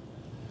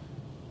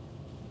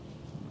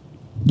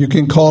 You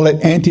can call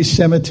it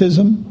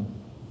anti-Semitism.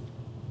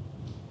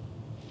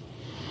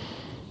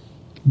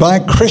 By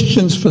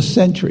Christians for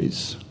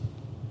centuries.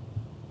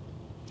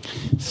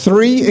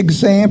 3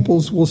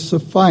 examples will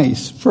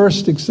suffice.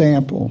 First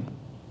example.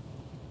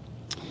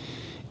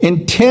 In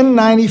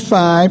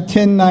 1095,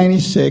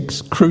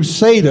 1096,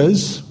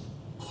 Crusaders,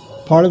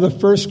 part of the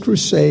First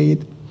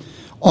Crusade,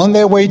 on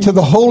their way to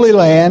the Holy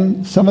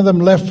Land, some of them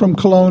left from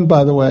Cologne,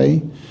 by the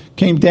way,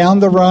 came down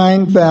the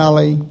Rhine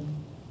Valley,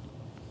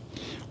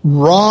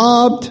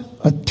 robbed,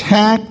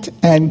 attacked,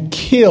 and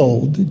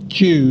killed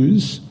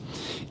Jews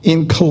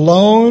in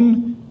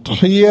Cologne,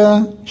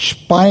 Trier,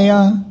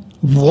 Speyer,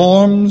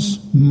 Worms,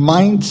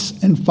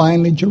 Mainz, and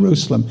finally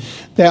Jerusalem.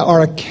 There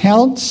are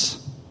accounts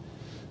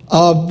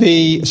of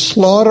the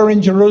slaughter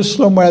in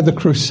Jerusalem where the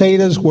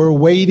Crusaders were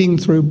wading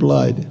through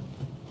blood.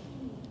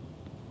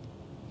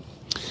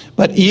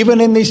 But even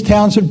in these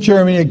towns of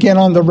Germany, again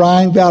on the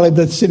Rhine Valley,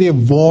 the city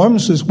of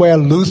Worms is where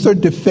Luther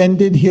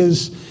defended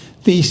his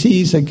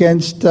theses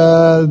against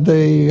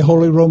the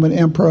Holy Roman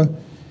Emperor.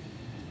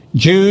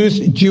 Jewish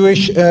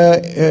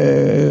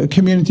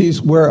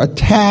communities were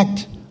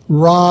attacked,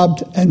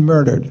 robbed, and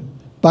murdered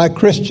by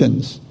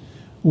Christians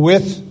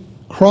with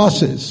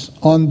crosses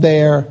on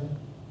their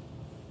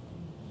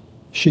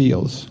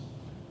shields.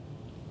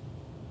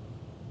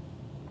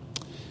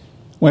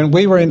 When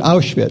we were in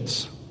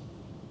Auschwitz,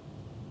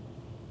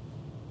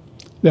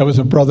 there was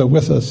a brother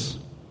with us.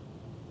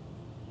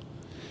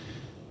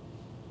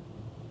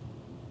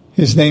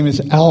 His name is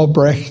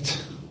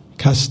Albrecht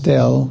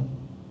Castell.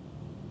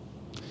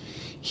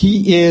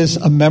 He is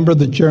a member of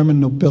the German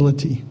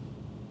nobility,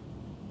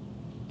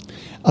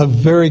 a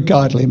very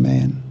godly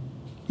man,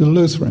 a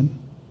Lutheran,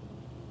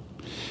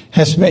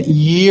 has spent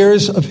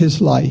years of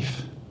his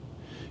life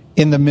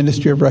in the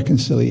ministry of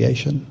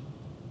reconciliation.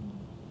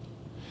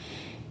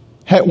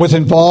 Was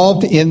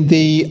involved in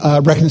the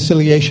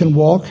reconciliation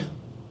walk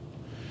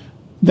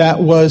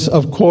that was,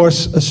 of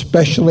course,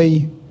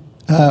 especially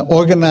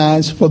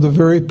organized for the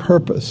very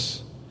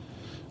purpose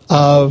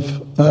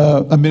of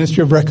a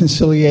ministry of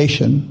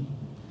reconciliation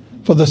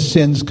for the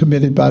sins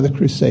committed by the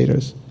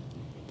Crusaders.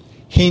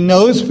 He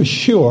knows for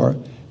sure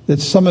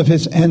that some of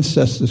his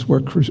ancestors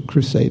were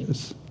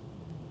Crusaders.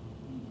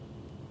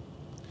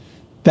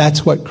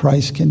 That's what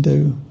Christ can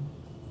do.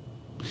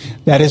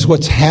 That is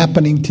what's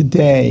happening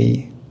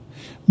today.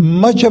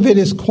 Much of it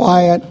is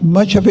quiet.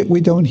 Much of it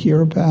we don't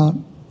hear about.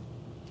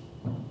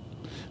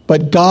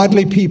 But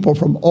godly people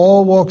from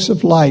all walks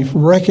of life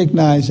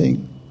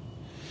recognizing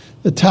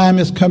the time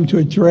has come to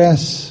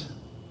address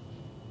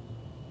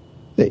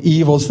the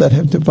evils that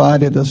have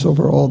divided us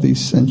over all these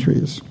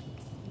centuries.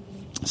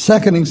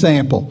 Second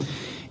example,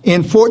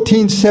 in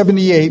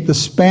 1478, the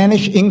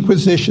Spanish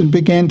Inquisition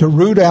began to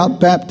root out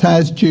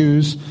baptized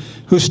Jews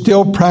who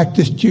still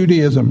practiced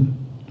Judaism.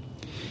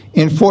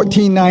 In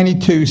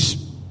 1492,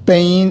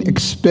 Spain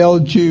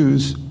expelled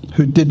Jews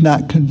who did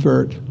not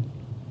convert.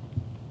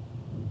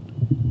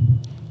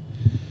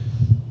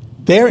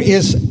 There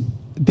is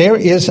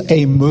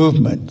a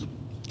movement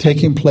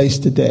taking place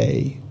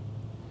today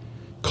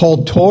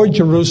called Toward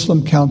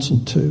Jerusalem Council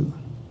 2.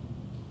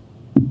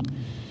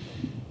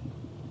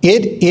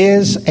 It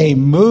is a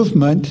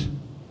movement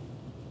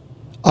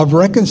of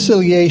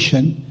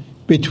reconciliation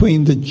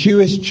between the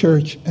Jewish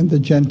church and the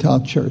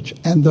Gentile church.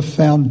 And the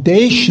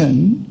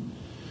foundation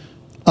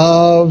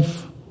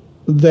of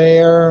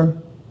their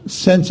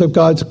sense of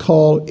God's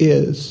call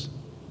is,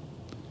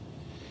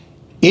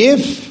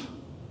 if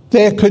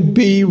there could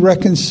be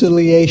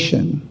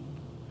reconciliation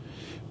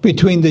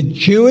between the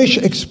Jewish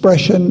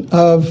expression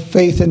of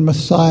faith in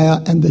Messiah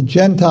and the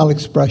Gentile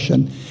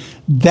expression,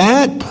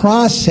 that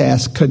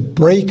process could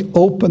break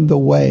open the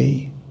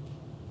way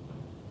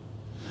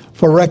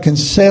for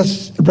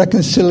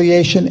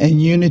reconciliation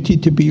and unity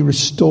to be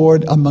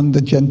restored among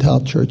the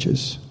Gentile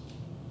churches.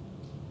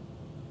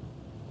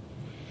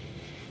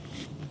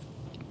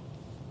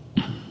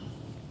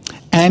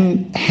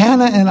 And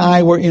Hannah and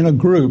I were in a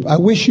group. I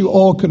wish you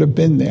all could have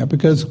been there,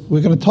 because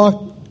we're going to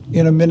talk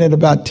in a minute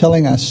about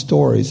telling our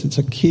stories. It's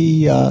a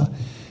key part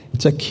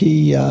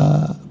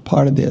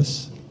of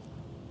this.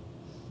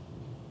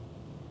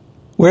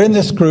 We're in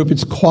this group.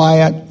 It's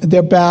quiet.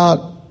 They're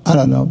about,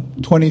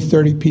 20,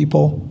 30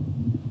 people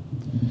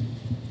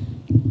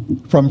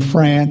from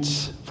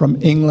France,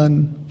 from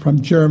England,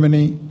 from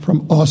Germany,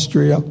 from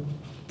Austria,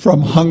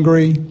 from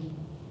Hungary,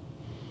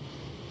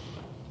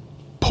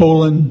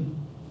 Poland.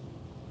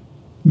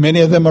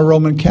 Many of them are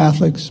Roman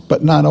Catholics,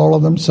 but not all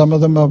of them. Some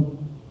of them are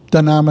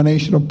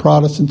denominational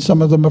Protestants.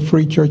 Some of them are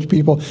free church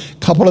people. A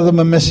couple of them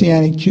are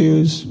Messianic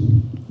Jews.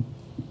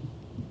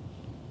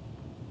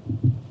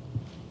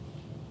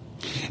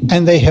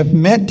 And they have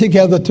met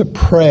together to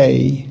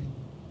pray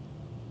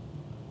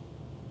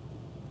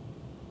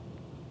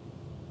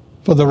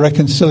for the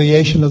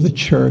reconciliation of the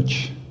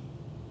church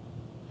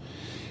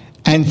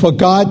and for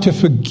God to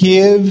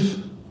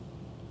forgive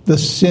the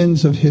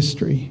sins of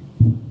history.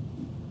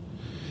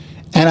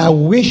 And I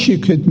wish you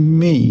could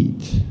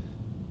meet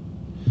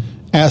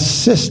our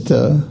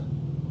sister,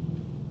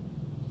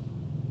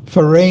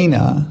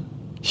 Verena.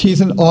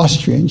 She's an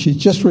Austrian. She's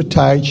just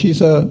retired.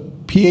 She's a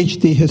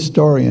PhD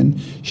historian.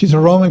 She's a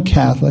Roman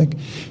Catholic.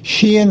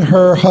 She and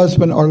her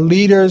husband are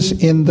leaders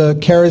in the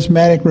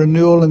charismatic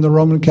renewal in the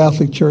Roman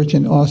Catholic Church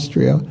in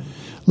Austria.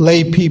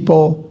 Lay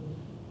people.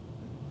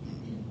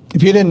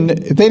 If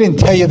they didn't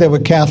tell you they were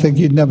Catholic,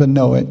 you'd never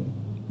know it.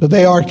 But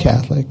they are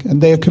Catholic,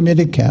 and they are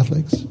committed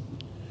Catholics.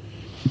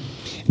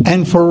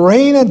 And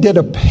Verena did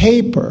a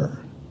paper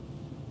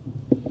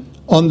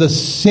on the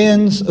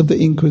sins of the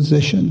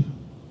Inquisition.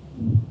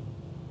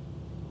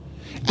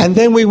 And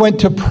then we went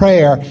to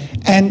prayer,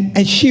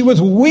 and she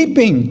was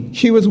weeping.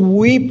 She was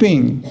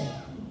weeping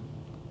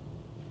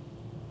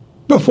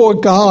before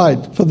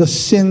God for the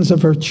sins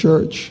of her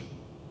church.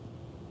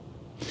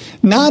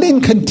 Not in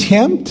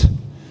contempt,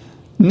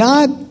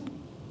 not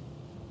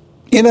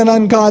in an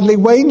ungodly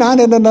way,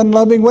 not in an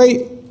unloving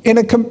way,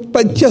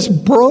 but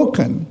just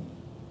broken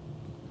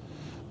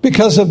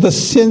because of the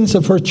sins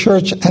of her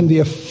church and the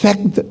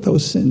effect that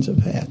those sins have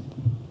had.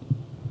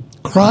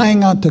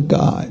 Crying out to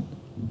God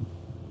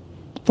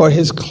for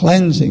his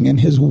cleansing and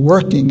his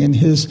working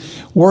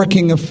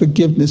of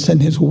forgiveness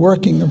and his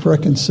working of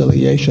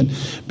reconciliation,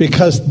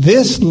 because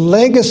this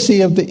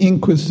legacy of the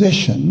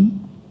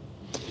Inquisition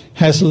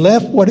has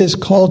left what is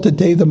called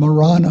today the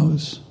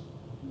Marranos.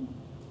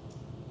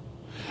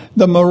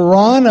 The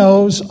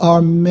Marranos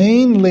are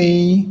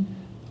mainly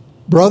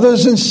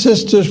brothers and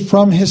sisters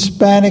from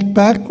Hispanic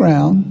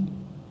background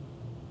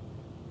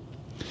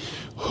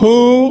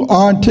who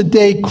are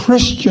today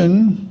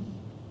Christian,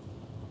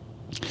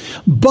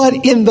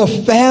 but in the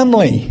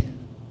family.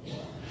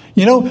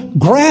 You know,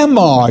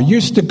 grandma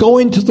used to go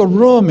into the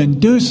room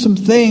and do some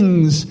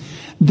things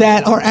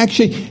that are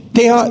actually,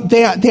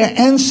 their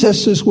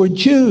ancestors were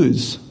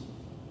Jews.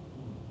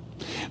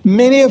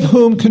 Many of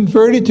whom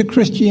converted to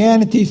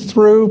Christianity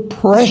through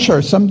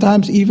pressure,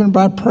 sometimes even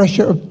by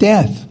pressure of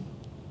death.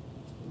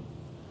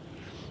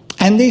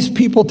 And these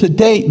people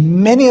today,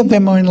 many of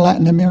them are in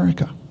Latin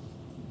America.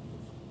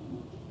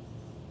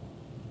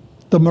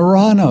 The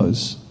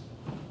Marranos.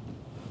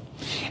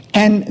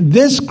 And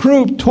this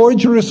group, toward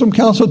Jerusalem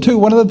Council 2,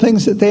 one of the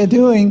things that they're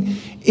doing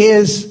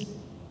is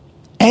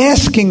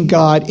asking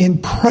God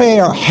in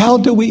prayer, how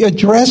do we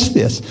address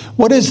this?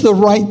 What is the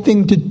right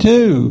thing to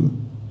do?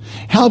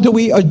 How do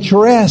we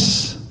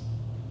address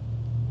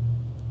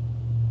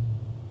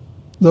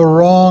the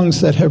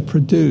wrongs that have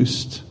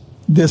produced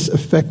this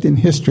effect in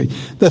history?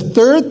 The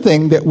third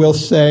thing that we'll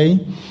say,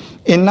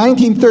 in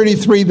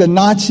 1933, the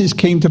Nazis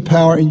came to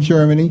power in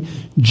Germany.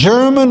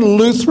 German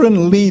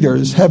Lutheran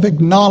leaders have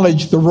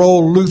acknowledged the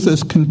role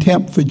Luther's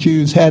contempt for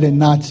Jews had in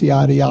Nazi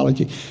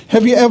ideology.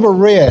 Have you ever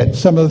read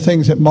some of the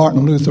things that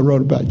Martin Luther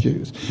wrote about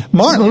Jews?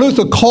 Martin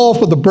Luther called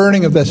for the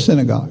burning of their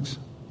synagogues.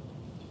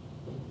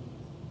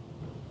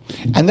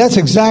 And that's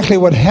exactly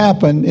what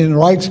happened in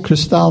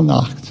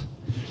Reichskristallnacht.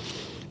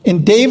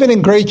 In David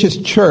and Gretchen's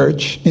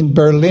church in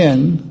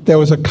Berlin, there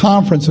was a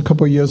conference a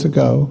couple of years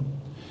ago,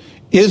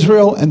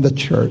 Israel and the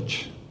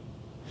church.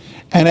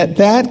 And at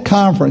that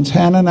conference,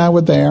 Hannah and I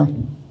were there.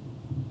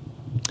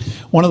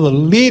 One of the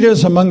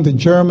leaders among the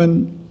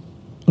German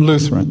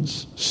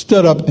Lutherans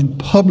stood up and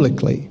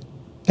publicly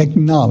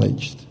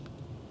acknowledged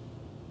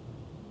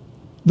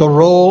the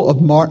role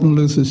of Martin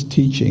Luther's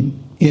teaching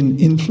in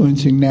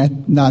influencing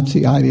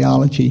Nazi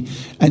ideology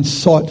and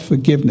sought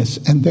forgiveness.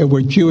 And there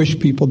were Jewish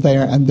people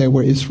there and there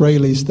were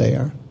Israelis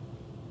there.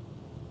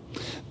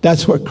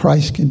 That's what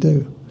Christ can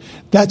do.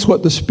 That's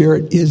what the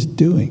Spirit is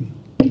doing.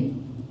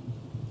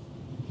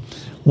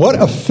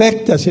 What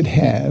effect does it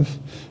have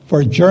for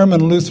a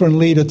German Lutheran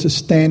leader to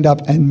stand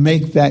up and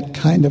make that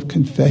kind of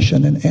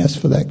confession and ask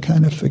for that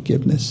kind of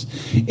forgiveness?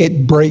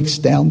 It breaks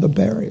down the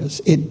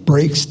barriers. It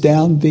breaks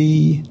down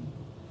the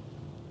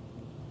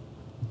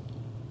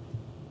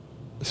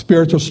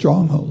spiritual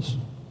strongholds.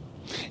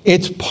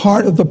 It's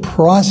part of the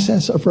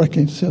process of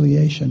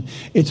reconciliation.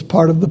 It's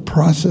part of the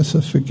process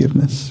of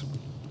forgiveness.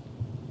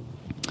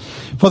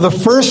 For the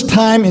first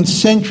time in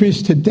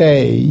centuries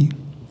today,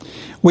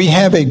 we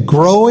have a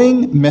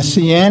growing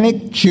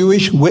Messianic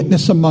Jewish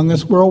witness among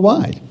us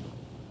worldwide.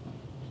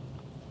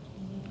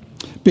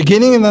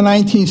 Beginning in the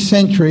 19th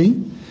century,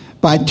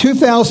 by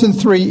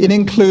 2003, it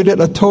included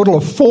a total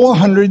of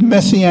 400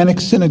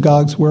 Messianic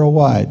synagogues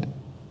worldwide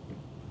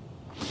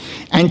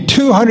and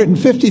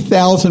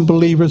 250,000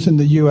 believers in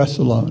the U.S.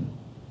 alone.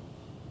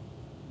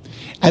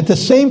 At the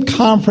same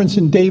conference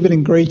in David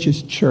and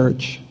Gretchen's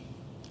church,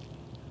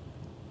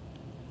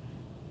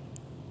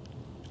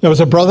 there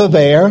was a brother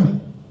there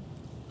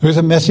who's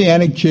a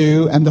Messianic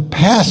Jew and the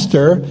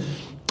pastor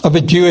of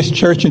a Jewish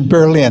church in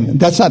Berlin.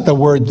 That's not the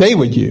word they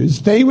would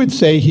use. They would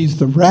say he's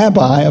the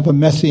rabbi of a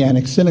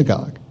Messianic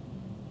synagogue.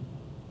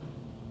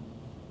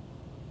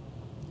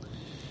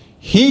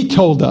 He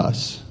told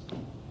us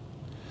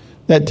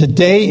that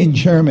today in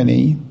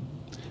Germany,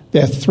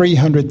 there are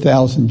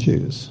 300,000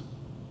 Jews.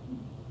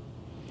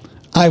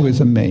 I was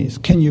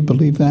amazed. Can you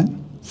believe that?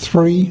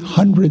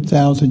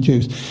 300,000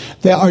 Jews.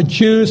 There are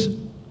Jews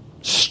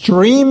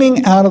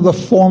streaming out of the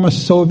former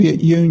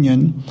Soviet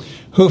Union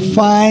who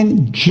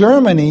find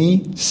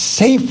Germany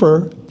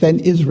safer than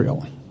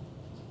Israel.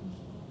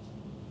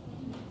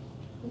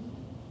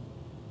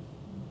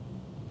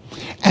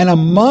 And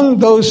among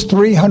those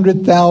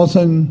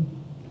 300,000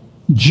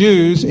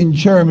 Jews in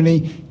Germany,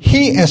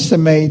 he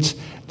estimates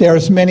there are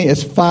as many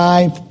as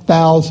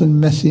 5,000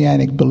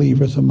 Messianic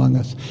believers among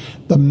us.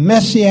 The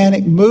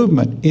Messianic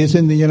movement is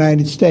in the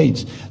United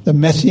States. The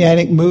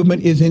Messianic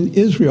movement is in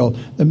Israel.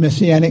 The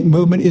Messianic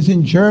movement is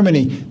in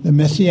Germany. The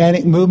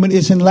Messianic movement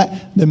is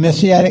the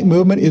Messianic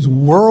movement is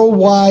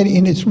worldwide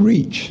in its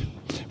reach.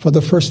 For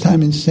the first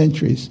time in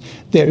centuries,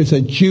 there is a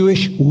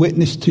Jewish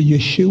witness to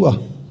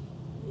Yeshua.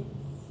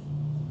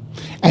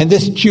 And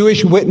this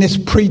Jewish witness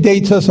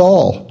predates us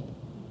all.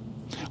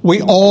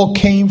 We all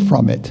came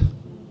from it.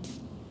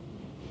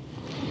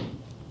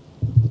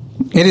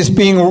 It is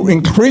being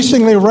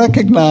increasingly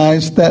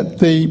recognized that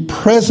the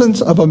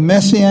presence of a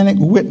messianic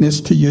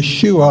witness to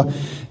Yeshua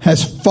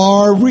has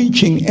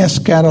far-reaching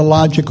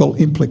eschatological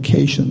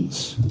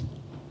implications.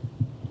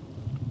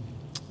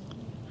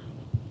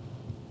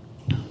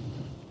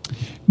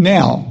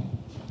 Now,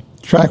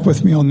 track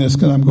with me on this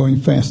because I'm going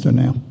faster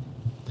now.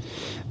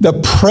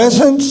 The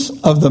presence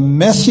of the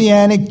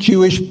messianic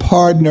Jewish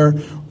partner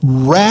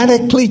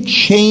radically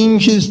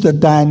changes the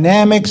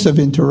dynamics of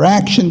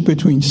interaction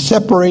between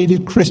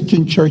separated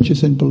Christian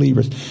churches and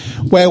believers.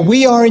 Where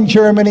we are in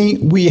Germany,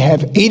 we have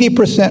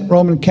 80%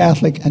 Roman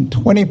Catholic and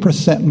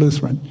 20%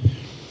 Lutheran.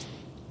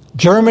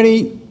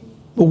 Germany,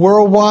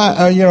 worldwide,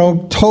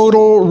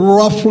 total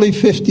roughly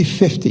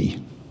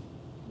 50-50,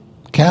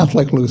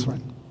 Catholic,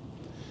 Lutheran.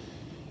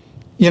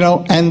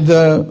 And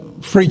the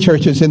free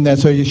churches in there,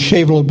 so you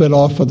shave a little bit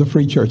off for the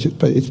free churches,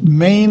 but it's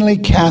mainly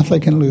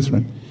Catholic and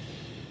Lutheran.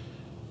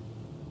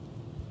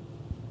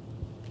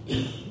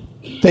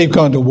 They've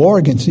gone to war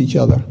against each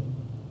other.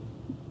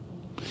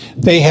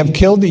 They have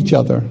killed each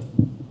other.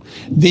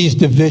 These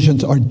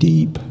divisions are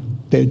deep.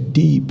 They're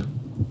deep.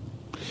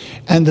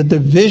 And the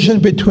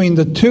division between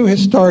the two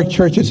historic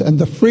churches and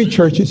the free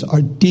churches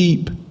are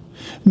deep.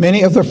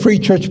 Many of the free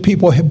church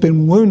people have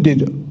been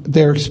wounded,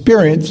 their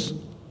experience,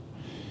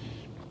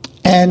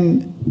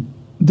 and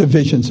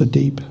divisions are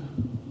deep.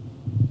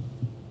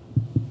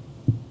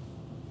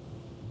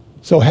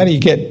 So how do you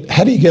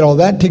get all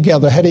that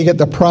together? How do you get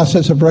the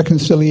process of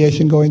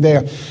reconciliation going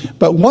there?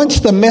 But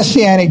once the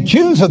Messianic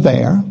Jews are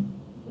there,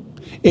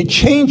 it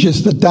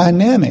changes the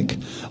dynamic.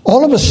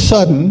 All of a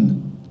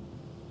sudden,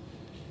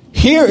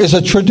 here is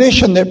a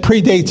tradition that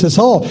predates us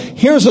all.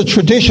 Here's a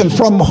tradition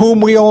from whom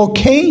we all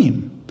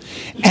came.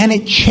 And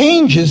it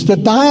changes the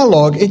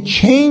dialogue. It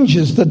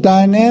changes the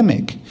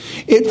dynamic.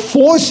 It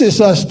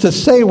forces us to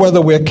say,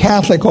 whether we're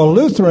Catholic or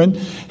Lutheran,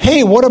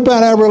 hey, what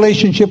about our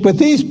relationship with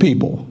these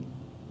people?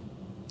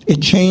 It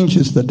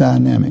changes the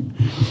dynamic.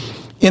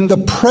 In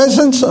the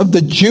presence of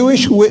the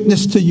Jewish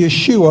witness to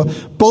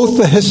Yeshua, both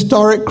the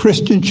historic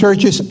Christian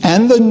churches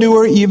and the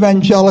newer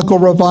evangelical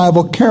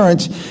revival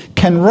currents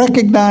can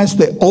recognize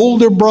the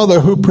older brother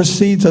who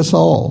precedes us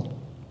all.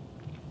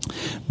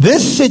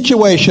 This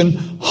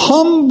situation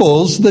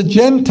humbles the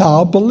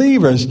Gentile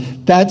believers.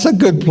 That's a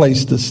good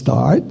place to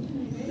start.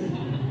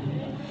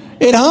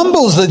 It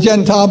humbles the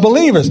Gentile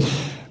believers.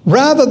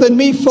 Rather than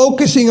me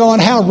focusing on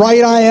how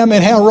right I am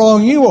and how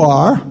wrong you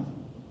are,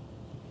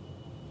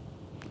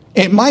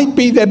 it might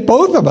be that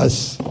both of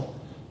us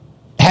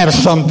have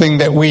something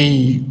that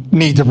we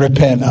need to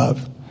repent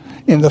of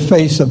in the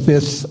face of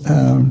this.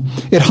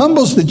 It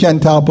humbles the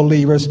Gentile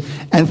believers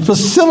and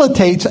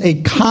facilitates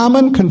a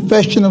common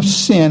confession of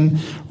sin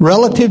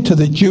relative to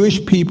the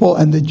Jewish people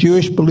and the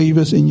Jewish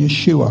believers in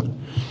Yeshua.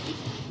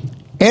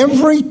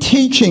 Every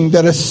teaching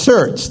that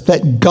asserts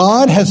that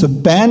God has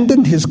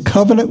abandoned his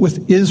covenant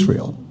with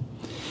Israel,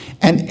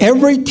 and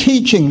every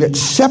teaching that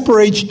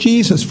separates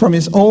Jesus from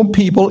his own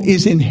people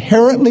is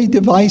inherently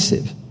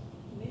divisive.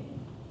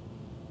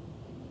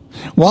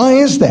 Why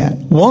is that?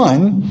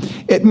 One,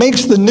 it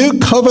makes the new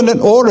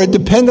covenant order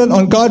dependent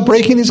on God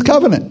breaking his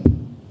covenant.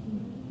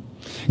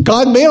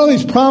 God made all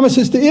these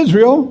promises to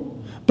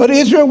Israel, but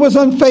Israel was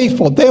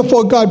unfaithful.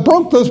 Therefore, God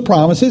broke those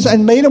promises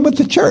and made them with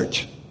the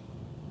church.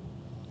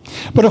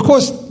 But of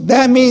course,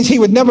 that means he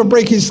would never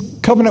break his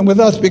covenant with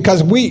us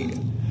because we,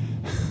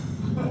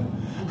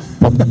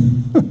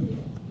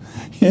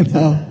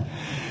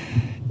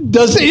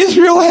 does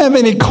Israel have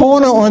any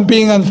corner on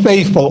being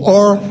unfaithful?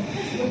 Or,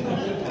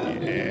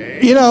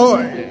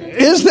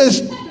 is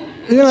this,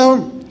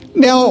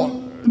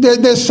 now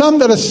there's some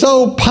that are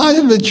so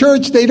positive of the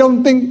church they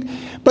don't think,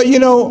 but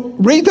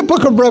read the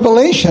book of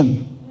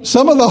Revelation.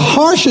 Some of the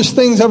harshest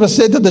things ever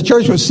said to the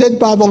church was said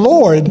by the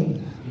Lord.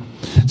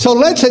 So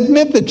let's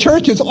admit the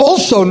church is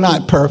also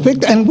not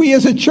perfect, and we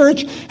as a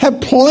church have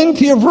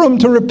plenty of room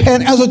to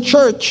repent as a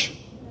church.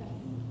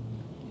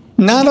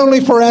 Not only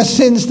for our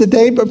sins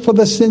today, but for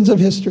the sins of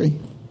history.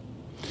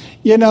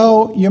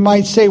 You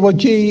might say, well,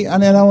 gee,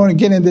 and I don't want to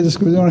get into this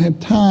because we don't have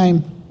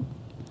time.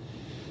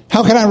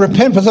 How can I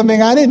repent for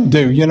something I didn't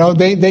do?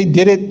 They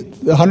did it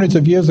hundreds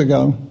of years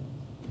ago.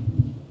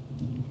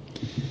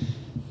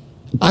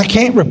 I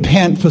can't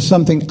repent for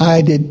something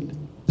I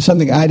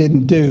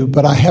didn't do,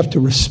 but I have to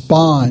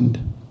respond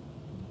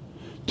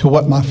to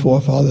what my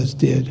forefathers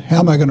did. How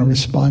am I going to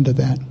respond to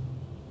that?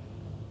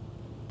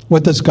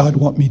 What does God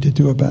want me to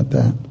do about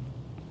that?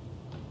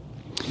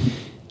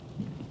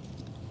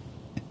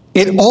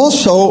 It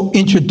also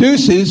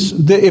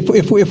introduces,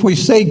 if we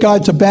say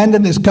God's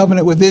abandoned his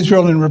covenant with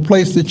Israel and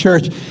replaced the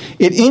church,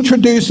 it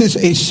introduces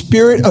a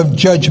spirit of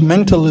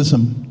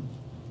judgmentalism.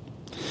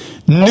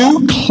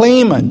 New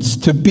claimants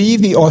to be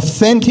the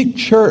authentic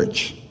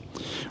church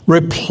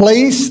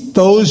replace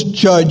those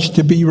judged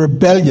to be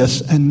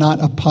rebellious and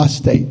not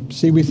apostate.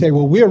 See, we say,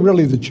 well, we're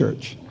really the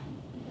church.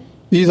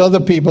 These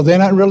other people, they're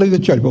not really the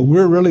church, but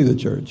we're really the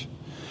church.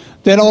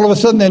 Then all of a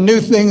sudden there are new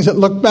things that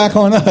look back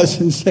on us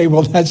and say,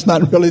 well, that's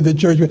not really the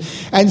church.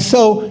 And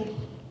so,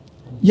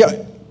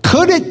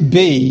 could it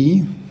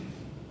be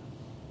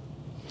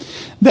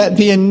that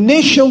the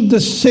initial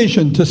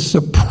decision to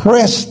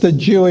suppress the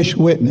Jewish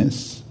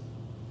witness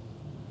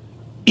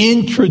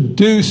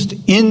introduced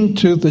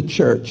into the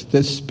church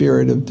this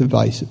spirit of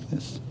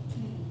divisiveness?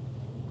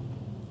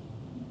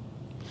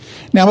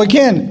 Now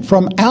again,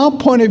 from our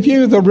point of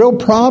view, the real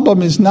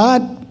problem is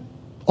not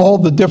all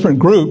the different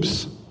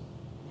groups.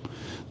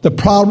 The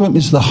problem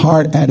is the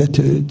heart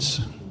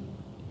attitudes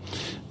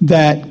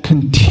that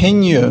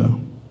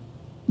continue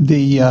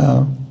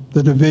the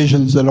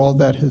divisions that all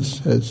that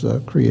has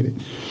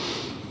created.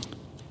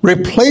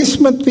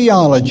 Replacement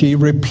theology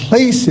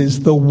replaces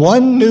the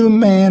one new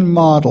man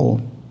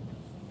model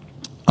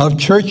of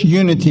church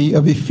unity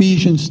of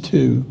Ephesians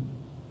 2.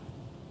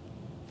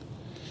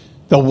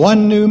 The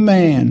one new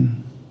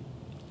man,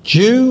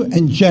 Jew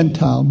and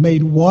Gentile,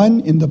 made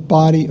one in the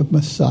body of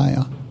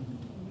Messiah.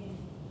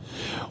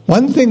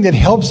 One thing that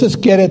helps us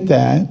get at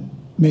that,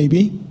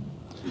 maybe,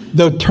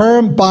 the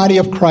term body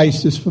of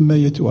Christ is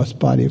familiar to us,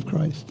 body of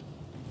Christ.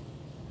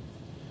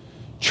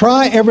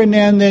 Try every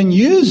now and then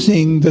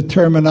using the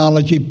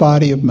terminology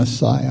body of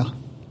Messiah,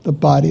 the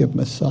body of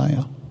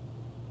Messiah.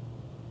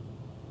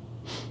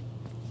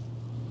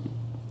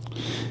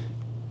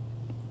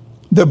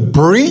 The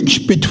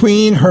breach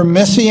between her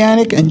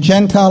Messianic and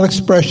Gentile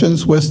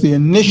expressions was the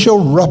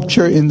initial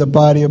rupture in the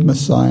body of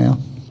Messiah.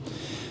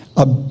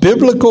 A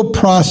biblical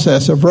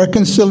process of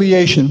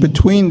reconciliation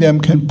between them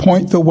can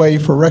point the way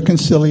for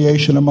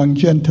reconciliation among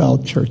Gentile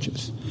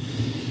churches.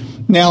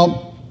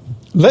 Now,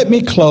 let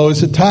me close.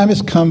 The time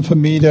has come for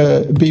me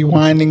to be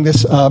winding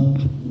this up.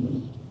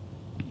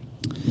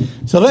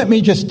 So let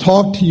me just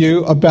talk to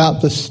you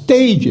about the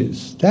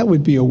stages. That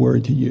would be a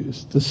word to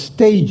use. The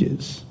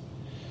stages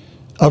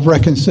of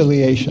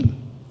reconciliation.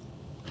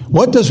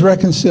 What does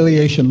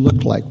reconciliation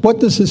look like? What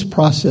does this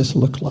process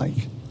look like?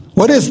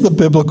 What is the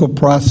biblical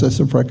process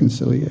of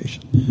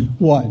reconciliation?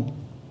 1,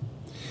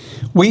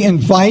 we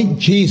invite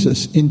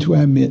Jesus into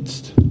our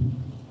midst.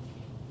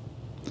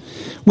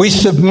 We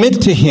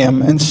submit to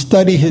him and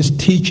study his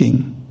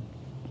teaching.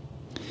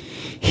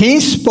 He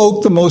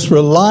spoke the most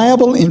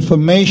reliable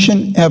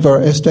information ever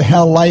as to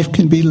how life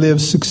can be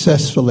lived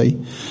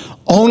successfully.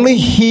 Only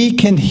he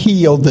can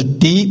heal the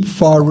deep,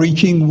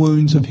 far-reaching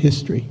wounds of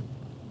history.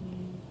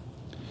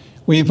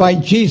 We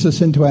invite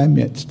Jesus into our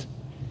midst.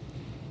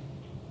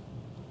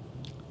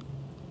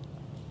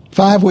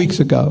 5 weeks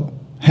ago,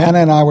 Hannah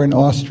and I were in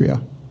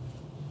Austria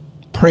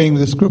praying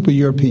with this group of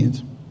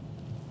Europeans.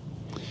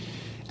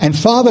 And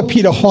Father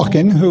Peter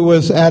Hawken, who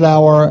was at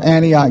our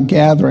Antioch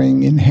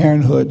gathering in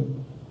Herrnhut,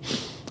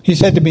 he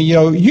said to me,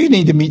 you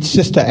need to meet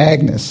Sister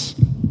Agnes.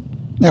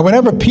 Now,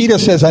 whenever Peter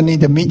says I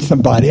need to meet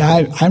somebody,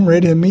 I'm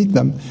ready to meet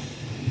them.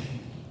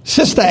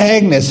 Sister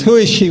Agnes, who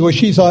is she? Well,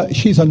 she's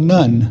a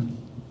nun.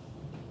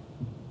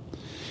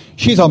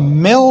 She's a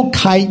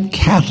Melkite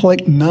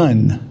Catholic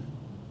nun.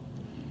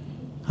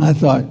 I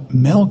thought,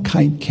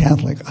 Melkite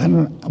Catholic.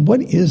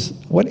 What is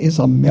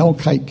a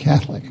Melkite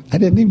Catholic? I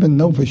didn't even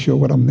know for sure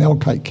what a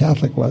Melkite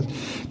Catholic was.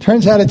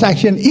 Turns out it's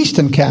actually an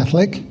Eastern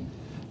Catholic,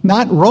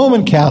 not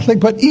Roman Catholic,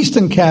 but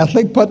Eastern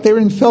Catholic, but they're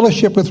in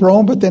fellowship with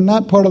Rome, but they're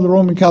not part of the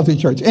Roman Catholic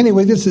Church.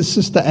 Anyway, this is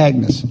Sister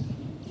Agnes.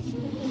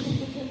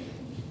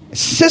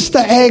 Sister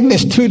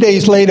Agnes, 2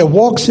 days later,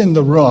 walks in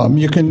the room.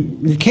 You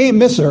can't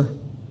miss her.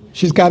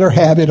 She's got her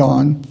habit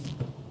on.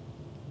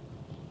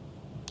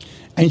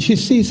 And she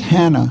sees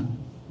Hannah.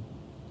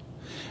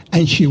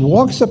 And she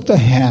walks up to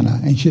Hannah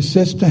and she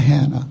says to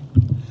Hannah,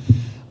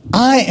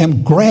 I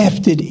am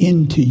grafted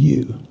into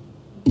you.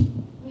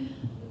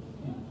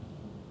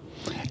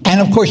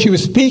 And of course she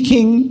was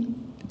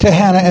speaking to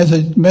Hannah as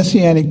a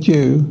Messianic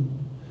Jew.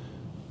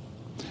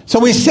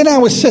 So we sit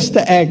down with Sister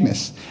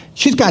Agnes.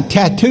 She's got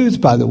tattoos,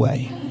 by the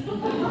way.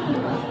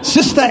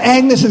 Sister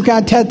Agnes has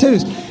got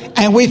tattoos.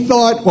 And we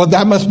thought, well,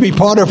 that must be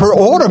part of her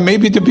order.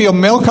 Maybe to be a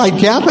Melkite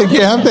Catholic, you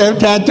have to have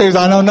tattoos.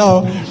 I don't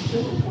know.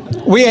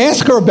 We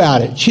asked her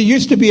about it. She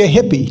used to be a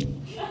hippie.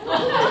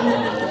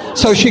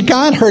 So she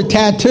got her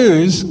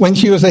tattoos when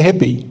she was a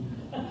hippie.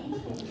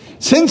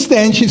 Since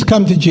then, she's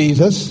come to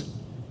Jesus.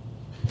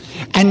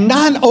 And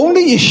not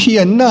only is she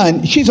a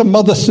nun, she's a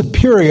mother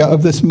superior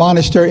of this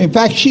monastery. In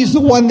fact, she's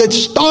the one that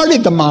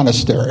started the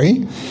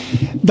monastery.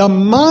 The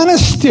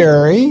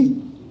monastery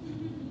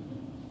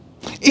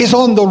is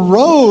on the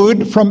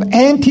road from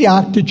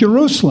Antioch to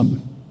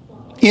Jerusalem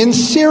in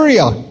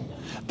Syria.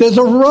 There's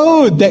a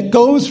road that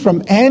goes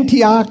from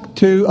Antioch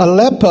to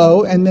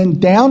Aleppo and then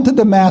down to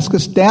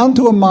Damascus, down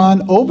to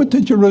Amman, over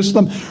to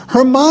Jerusalem.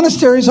 Her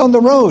monastery is on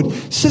the road.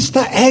 Sister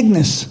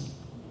Agnes.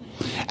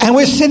 And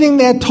we're sitting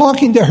there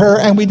talking to her,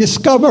 and we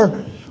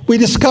discover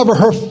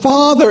her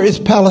father is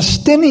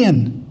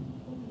Palestinian.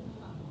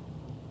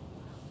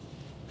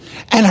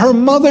 And her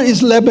mother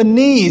is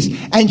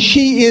Lebanese, and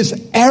she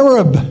is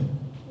Arab.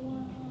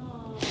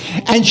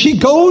 And she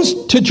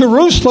goes to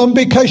Jerusalem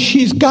because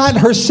she's got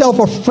herself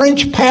a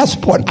French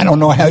passport. I don't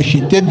know how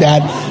she did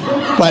that,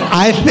 but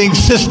I think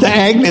Sister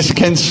Agnes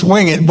can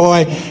swing it,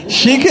 boy.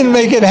 She can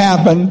make it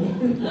happen.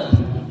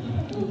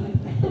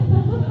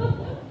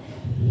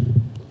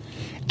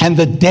 And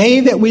the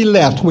day that we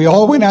left, we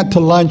all went out to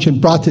lunch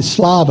in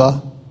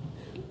Bratislava,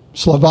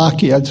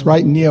 Slovakia. It's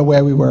right near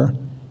where we were.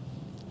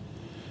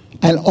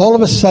 And all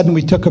of a sudden,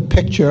 we took a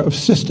picture of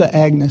Sister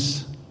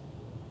Agnes.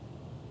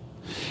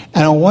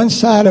 And on one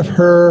side of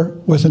her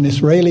was an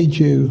Israeli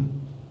Jew.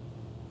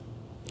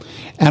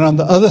 And on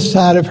the other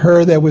side of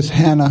her, there was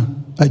Hannah,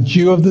 a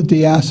Jew of the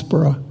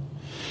diaspora.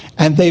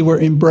 And they were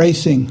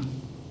embracing.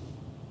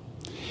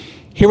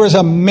 Here was a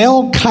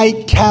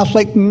Melkite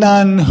Catholic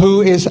nun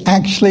who is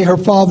actually, her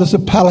father's a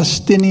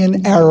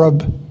Palestinian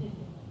Arab,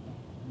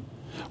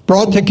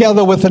 brought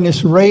together with an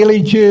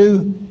Israeli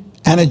Jew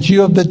and a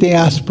Jew of the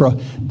diaspora.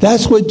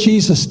 That's what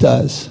Jesus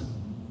does.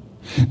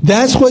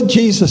 That's what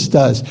Jesus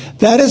does.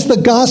 That is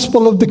the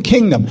gospel of the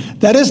kingdom.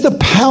 That is the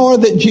power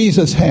that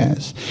Jesus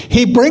has.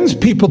 He brings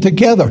people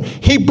together.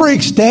 He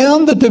breaks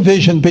down the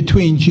division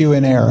between Jew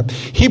and Arab.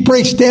 He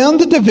breaks down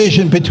the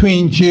division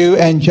between Jew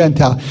and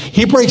Gentile.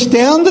 He breaks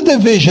down the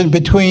division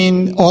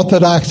between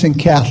Orthodox and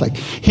Catholic.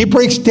 He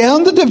breaks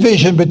down the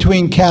division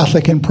between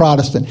Catholic and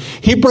Protestant.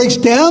 He breaks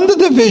down the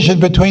division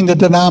between the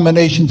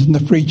denominations and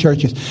the free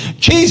churches.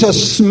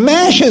 Jesus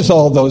smashes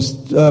all those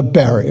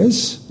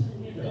barriers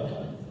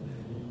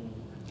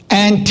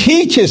and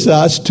teaches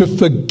us to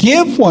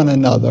forgive one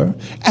another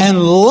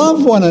and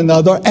love one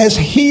another as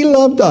he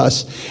loved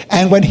us.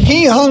 And when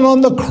he hung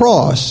on the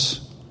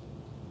cross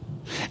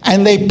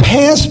and they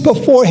passed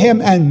before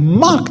him and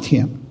mocked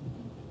him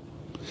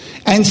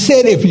and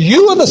said, if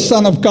you are the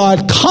Son of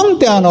God, come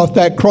down off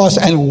that cross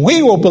and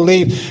we will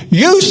believe.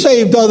 You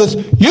saved others.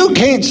 You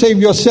can't save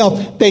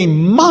yourself. They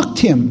mocked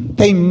him.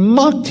 They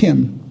mocked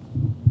him.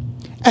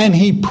 And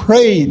he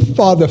prayed,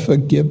 Father,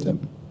 forgive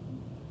them.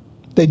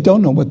 They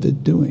don't know what they're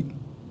doing.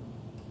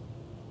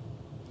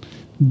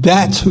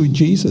 That's who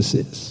Jesus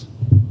is.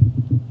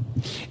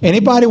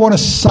 Anybody want to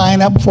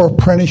sign up for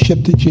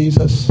apprenticeship to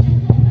Jesus?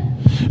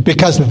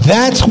 Because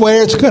that's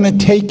where it's going to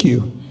take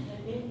you.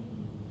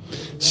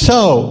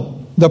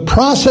 So, the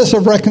process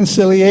of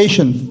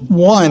reconciliation.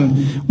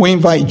 1, we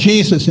invite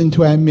Jesus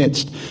into our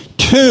midst.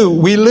 2,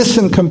 we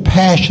listen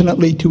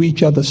compassionately to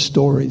each other's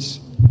stories.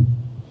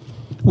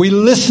 We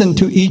listen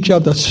to each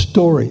other's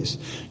stories.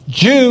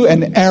 Jew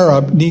and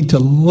Arab need to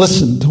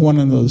listen to one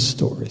another's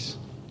stories.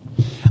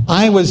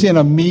 I was in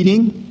a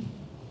meeting,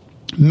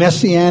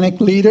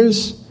 Messianic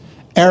leaders,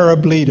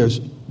 Arab leaders,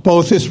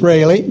 both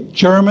Israeli,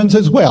 Germans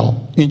as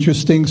well.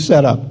 Interesting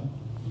setup.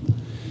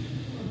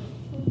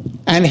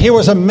 And here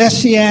was a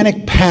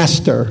Messianic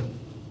pastor,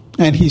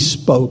 and he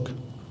spoke.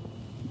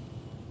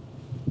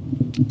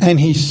 And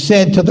he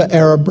said to the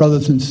Arab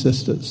brothers and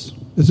sisters,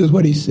 this is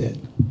what he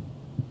said.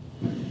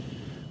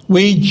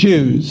 We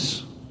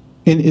Jews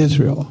in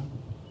Israel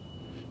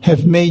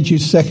have made you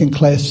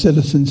second-class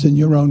citizens in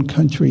your own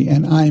country,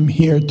 and I'm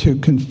here to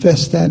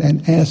confess that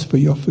and ask for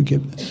your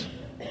forgiveness.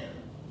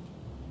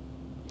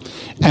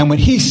 And when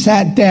he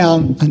sat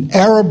down, an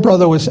Arab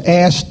brother was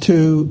asked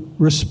to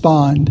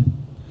respond.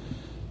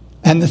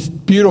 And this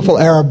beautiful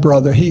Arab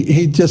brother,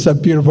 he just a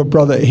beautiful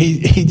brother,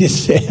 he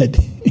just said,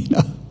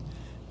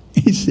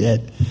 he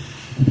said,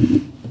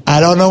 I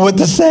don't know what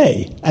to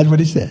say. That's what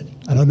he said.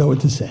 I don't know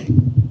what to say.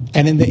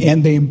 And in the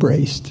end, they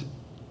embraced.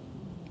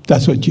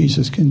 That's what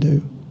Jesus can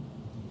do.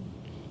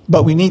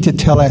 But we need to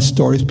tell our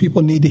stories.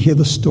 People need to hear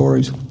the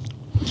stories.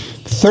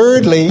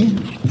 Thirdly,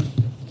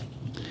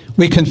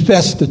 we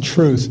confess the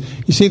truth.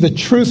 You see, the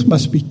truth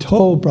must be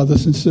told,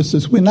 brothers and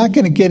sisters. We're not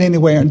going to get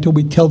anywhere until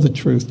we tell the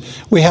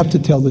truth. We have to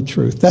tell the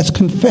truth. That's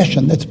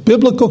confession. That's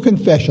biblical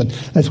confession.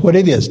 That's what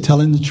it is,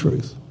 telling the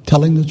truth.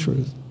 Telling the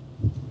truth.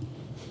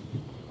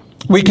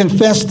 We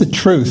confess the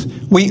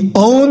truth. We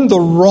own the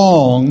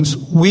wrongs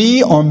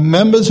we or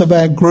members of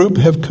our group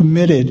have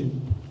committed.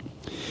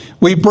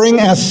 We bring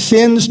our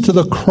sins to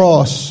the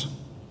cross.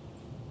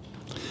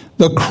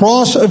 The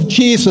cross of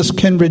Jesus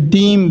can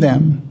redeem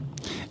them.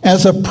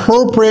 As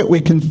appropriate, we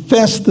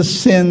confess the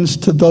sins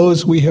to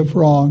those we have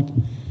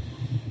wronged.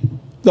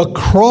 The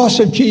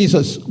cross of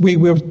Jesus, we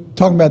were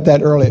talking about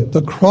that earlier.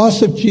 The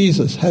cross of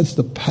Jesus has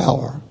the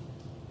power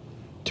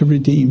to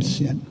redeem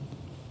sin.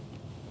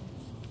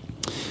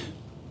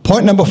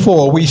 Point number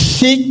 4, we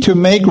seek to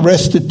make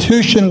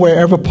restitution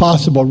wherever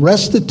possible.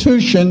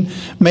 Restitution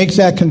makes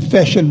our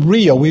confession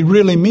real. We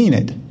really mean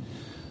it.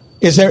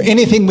 Is there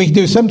anything we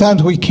do?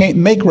 Sometimes we can't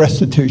make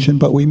restitution,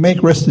 but we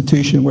make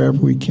restitution wherever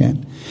we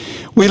can.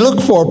 We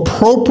look for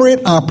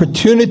appropriate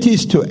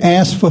opportunities to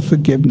ask for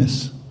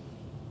forgiveness.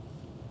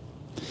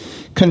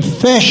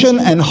 Confession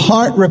and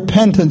heart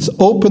repentance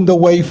open the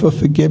way for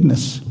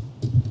forgiveness.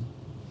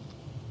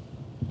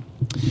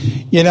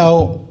 You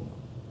know,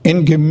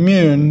 in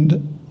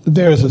Gemünd,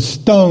 there's a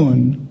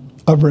stone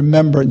of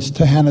remembrance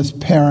to Hannah's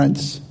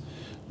parents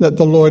that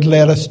the Lord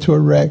led us to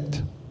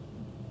erect.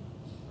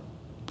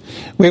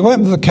 We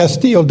went to the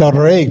Castillo del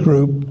Rey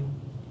group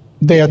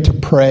there to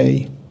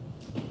pray.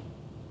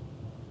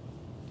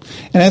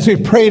 And as we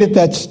prayed at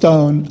that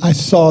stone, I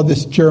saw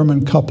this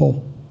German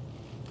couple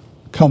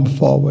come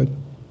forward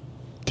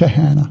to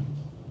Hannah.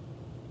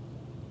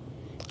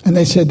 And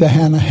they said to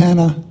Hannah,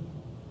 Hannah,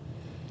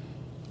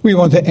 we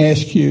want to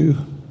ask you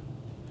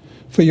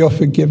for your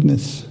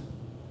forgiveness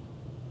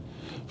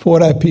for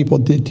what our people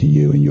did to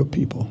you and your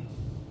people.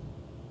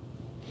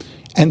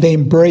 And they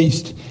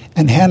embraced.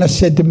 And Hannah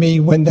said to me,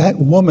 when that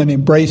woman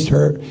embraced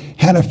her,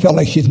 Hannah felt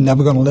like she's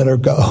never going to let her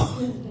go.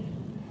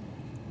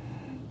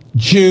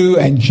 Jew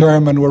and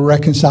German were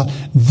reconciled.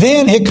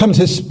 Then here comes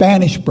his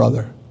Spanish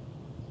brother.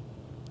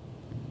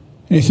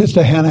 And he says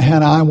to Hannah,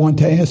 Hannah, I want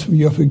to ask for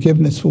your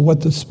forgiveness for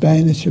what the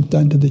Spanish have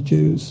done to the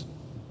Jews.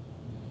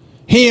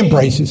 He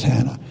embraces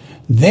Hannah.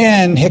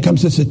 Then here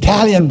comes this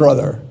Italian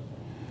brother.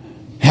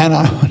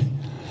 Hannah.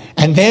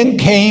 And then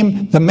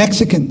came the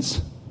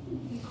Mexicans.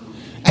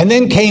 And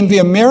then came the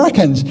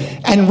Americans.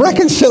 And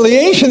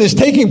reconciliation is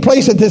taking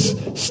place at this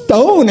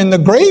stone in the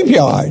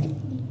graveyard.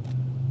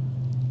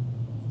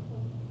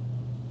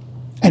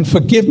 And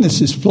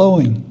forgiveness is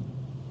flowing.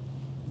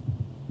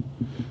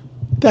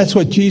 That's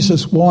what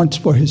Jesus wants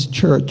for his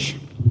church.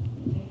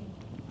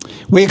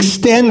 We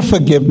extend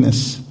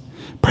forgiveness.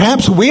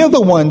 Perhaps we are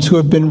the ones who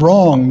have been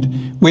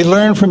wronged. We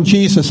learn from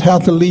Jesus how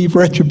to leave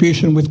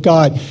retribution with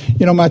God.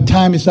 You know, my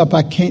time is up.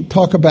 I can't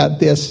talk about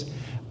this.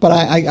 But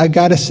I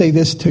got to say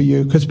this to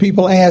you, because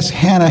people ask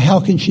Hannah, how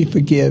can she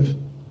forgive?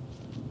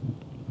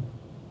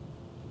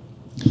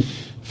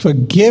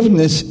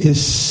 Forgiveness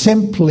is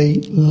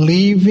simply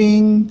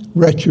leaving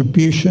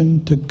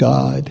retribution to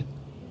God.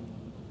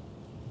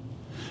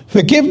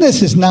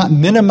 Forgiveness is not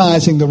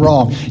minimizing the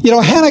wrong. You know,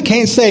 Hannah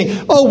can't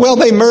say, oh, well,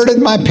 they murdered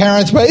my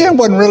parents, but it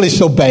wasn't really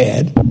so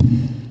bad.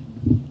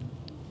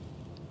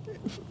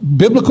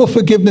 Biblical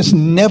forgiveness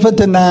never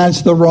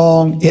denies the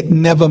wrong. It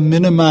never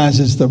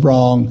minimizes the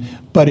wrong,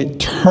 but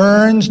it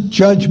turns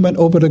judgment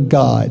over to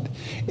God.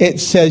 It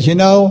says, you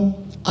know,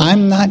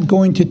 I'm not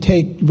going to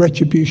take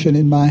retribution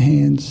in my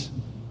hands.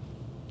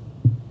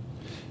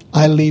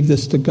 I leave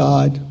this to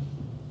God.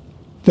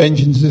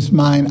 Vengeance is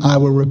mine, I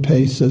will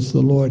repay, says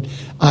the Lord.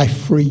 I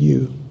free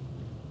you.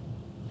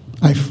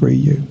 I free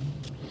you.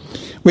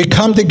 We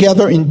come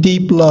together in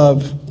deep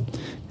love.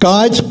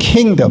 God's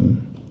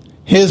kingdom,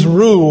 his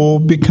rule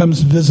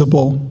becomes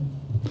visible.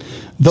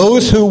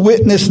 Those who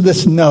witness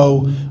this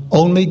know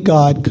only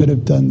God could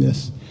have done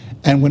this.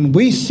 And when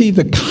we see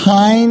the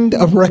kind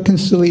of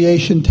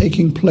reconciliation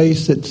taking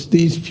place that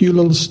these few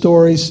little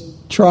stories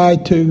try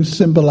to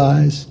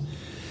symbolize,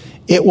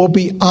 it will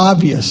be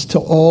obvious to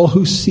all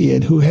who see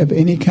it, who have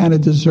any kind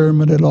of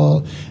discernment at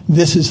all,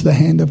 this is the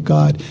hand of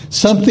God.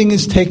 Something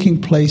is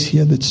taking place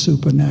here that's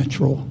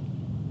supernatural.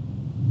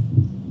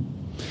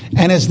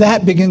 And as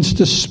that begins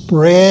to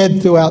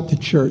spread throughout the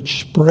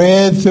church,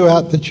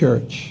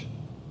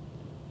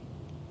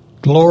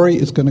 glory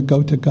is going to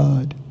go to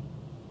God.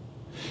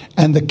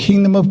 And the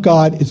kingdom of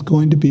God is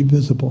going to be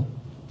visible.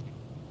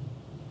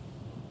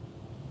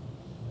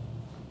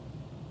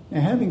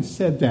 Now, having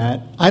said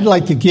that, I'd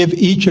like to give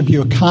each of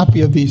you a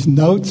copy of these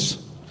notes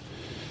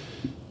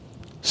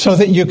so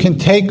that you can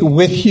take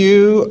with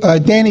you.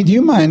 Danny, do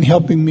you mind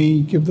helping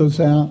me give those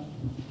out?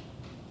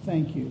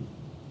 Thank you.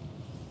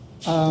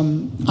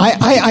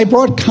 I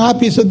brought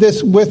copies of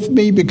this with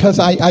me because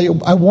I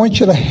want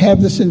you to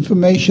have this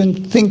information.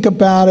 Think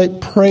about it.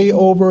 Pray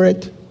over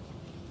it.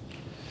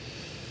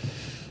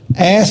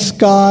 Ask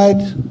God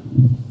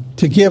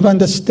to give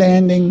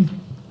understanding.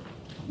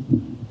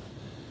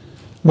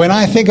 When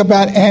I think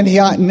about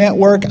Antioch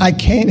Network, I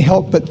can't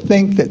help but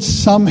think that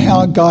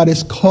somehow God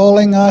is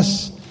calling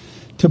us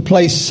to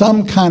play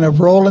some kind of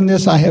role in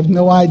this. I have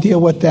no idea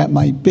what that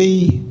might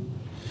be.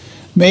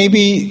 Maybe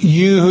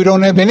you who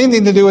don't have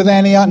anything to do with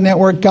Antioch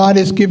Network, God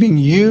is giving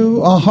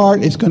you a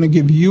heart. It's going to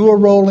give you a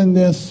role in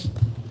this.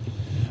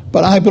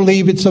 But I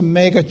believe it's a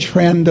mega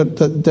trend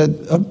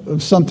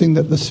of something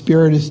that the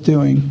Spirit is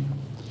doing.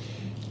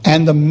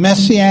 And the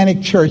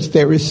Messianic Church,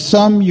 there is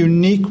some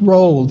unique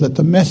role that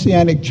the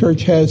Messianic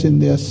Church has in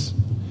this.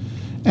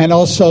 And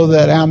also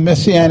that our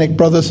Messianic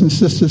brothers and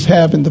sisters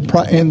have in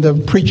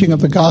the preaching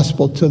of the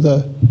gospel to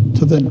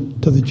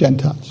the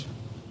Gentiles.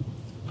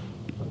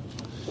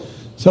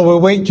 So we'll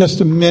wait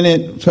just a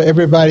minute for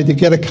everybody to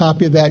get a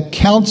copy of that.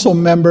 Council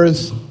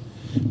members,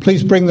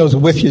 please bring those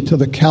with you to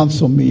the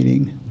council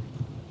meeting.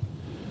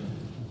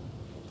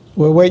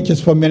 We'll wait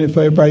just for a minute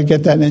for everybody to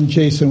get that, and then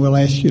Jason will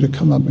ask you to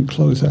come up and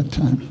close that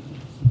time.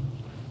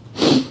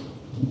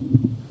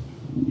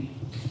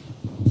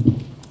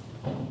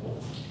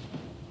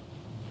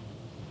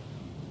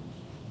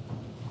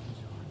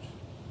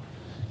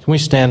 Can we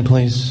stand,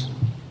 please?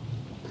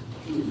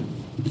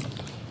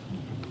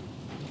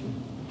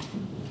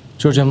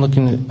 George, I'm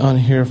looking on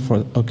here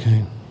for,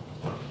 okay.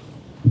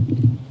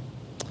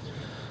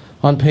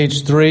 On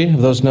page 3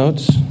 of those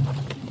notes.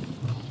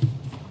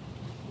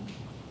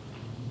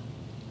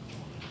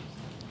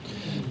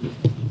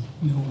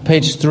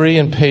 Page 3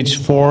 and page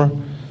 4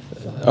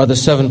 are the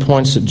 7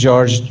 points that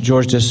George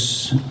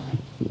just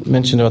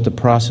mentioned about the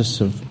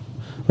process of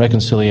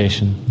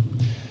reconciliation.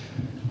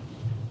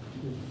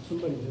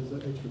 Somebody has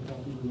that extra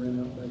copy we ran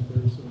out.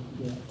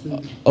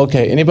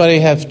 Okay, anybody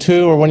have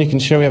two or one you can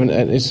share?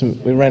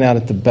 We ran out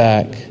at the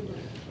back.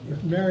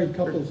 If married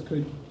couples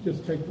could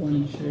just take one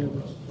and share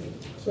this.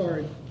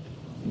 Sorry,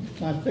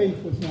 my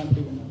faith was not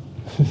big enough.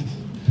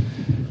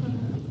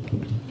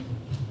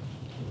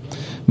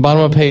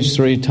 Bottom of page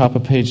 3, top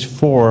of page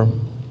 4.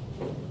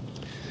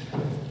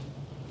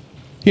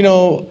 You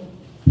know,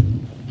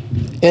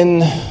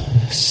 in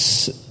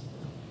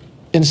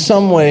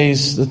some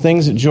ways, the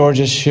things that George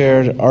has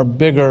shared are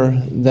bigger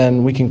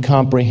than we can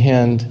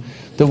comprehend.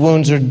 The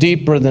wounds are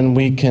deeper than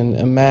we can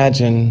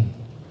imagine.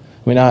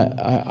 I mean,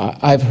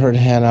 I've heard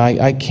Hannah.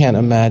 I can't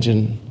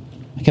imagine.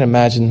 I can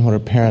imagine what her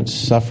parents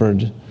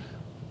suffered.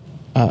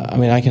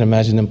 I can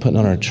imagine them putting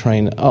on her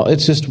train. Oh,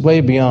 it's just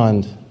way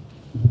beyond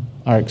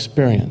our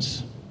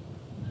experience.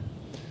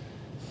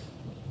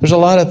 There's a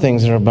lot of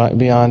things that are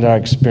beyond our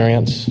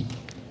experience.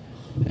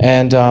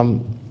 And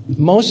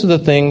most of the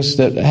things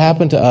that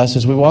happen to us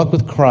as we walk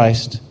with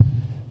Christ,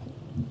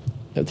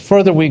 the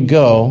further we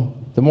go,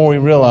 the more we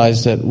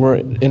realize that we're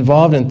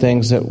involved in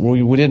things that we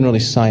didn't really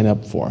sign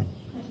up for.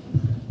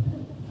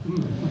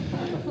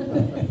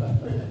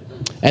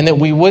 And that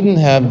we wouldn't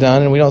have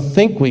done and we don't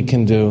think we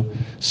can do.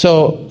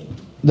 So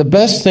the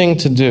best thing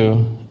to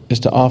do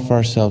is to offer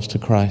ourselves to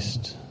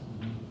Christ.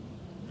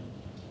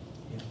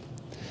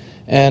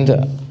 And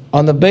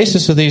on the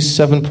basis of these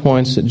 7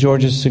 points that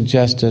George has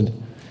suggested,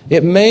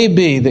 it may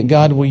be that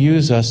God will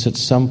use us at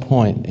some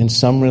point in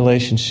some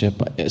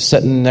relationship,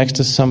 sitting next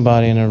to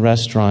somebody in a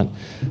restaurant,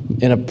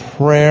 in a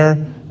prayer,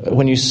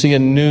 when you see a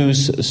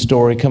news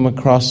story come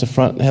across the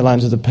front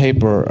headlines of the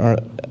paper,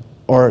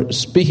 or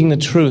speaking the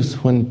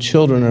truth when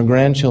children or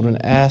grandchildren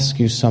ask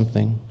you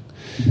something,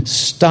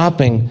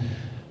 stopping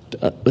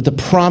with the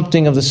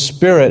prompting of the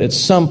Spirit at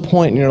some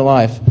point in your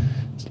life.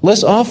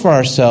 Let's offer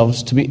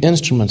ourselves to be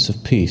instruments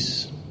of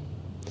peace.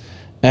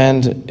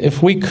 And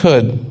if we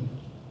could,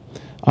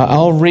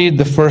 I'll read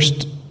the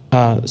first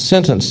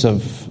sentence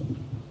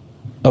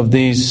of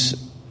these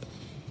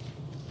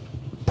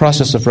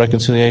process of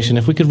reconciliation.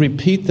 If we could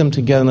repeat them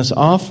together, let's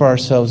offer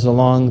ourselves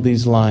along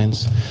these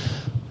lines.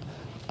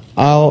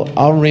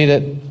 I'll read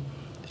it.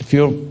 If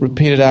you'll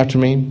repeat it after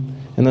me,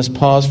 and let's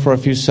pause for a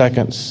few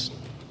seconds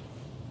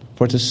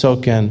for it to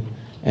soak in.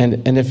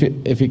 And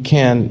if you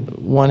can,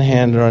 one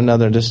hand or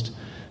another, just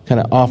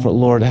kind of offer,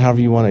 Lord, however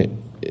you want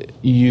to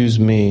use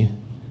me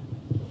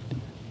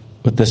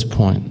at this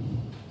point.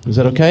 Is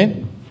that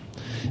okay?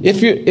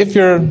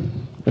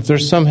 If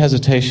there's some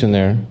hesitation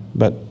there,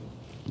 but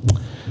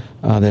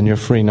then you're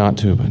free not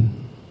to. But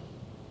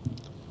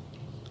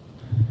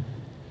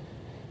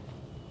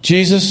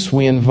Jesus,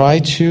 we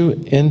invite you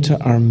into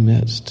our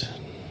midst.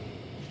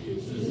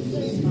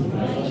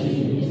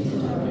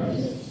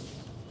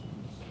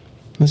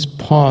 Let's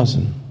pause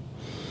and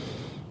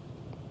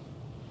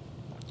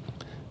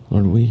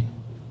Lord,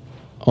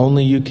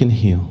 only you can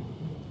heal.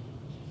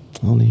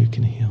 Only you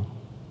can heal.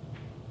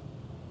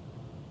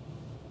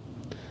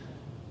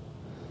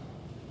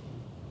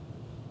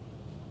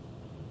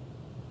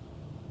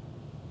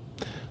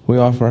 We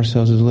offer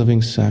ourselves as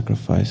living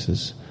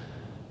sacrifices,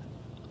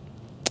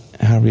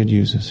 however you'd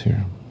use us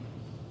here.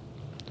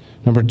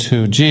 Number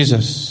 2,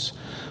 Jesus,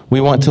 we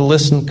want to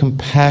listen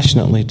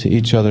compassionately to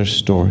each other's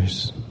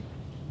stories.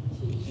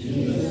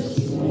 Jesus,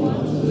 we want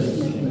to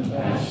listen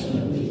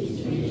compassionately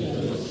to each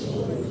other's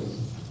stories.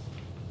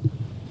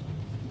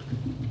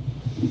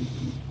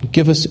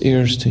 Give us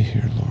ears to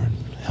hear, Lord.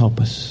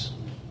 Help us.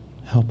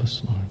 Help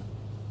us, Lord.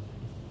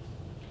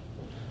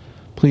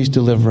 Please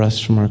deliver us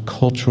from our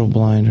cultural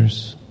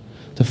blinders,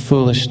 the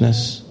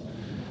foolishness,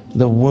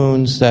 the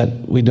wounds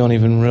that we don't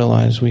even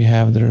realize we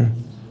have that are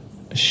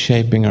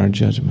shaping our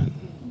judgment.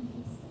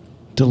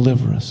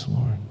 Deliver us,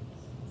 Lord.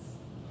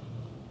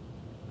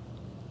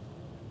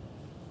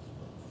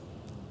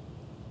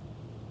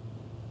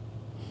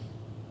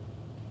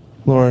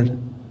 Lord,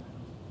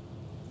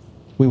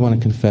 we want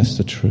to confess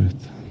the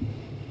truth.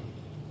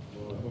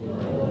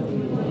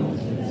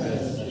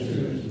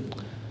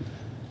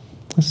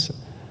 Listen.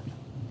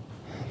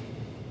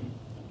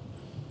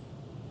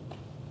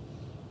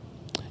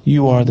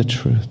 You are the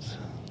truth.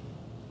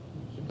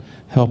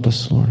 Help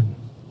us, Lord,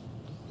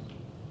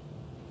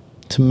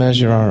 to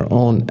measure our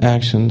own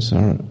actions,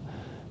 to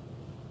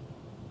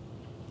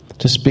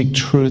speak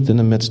truth in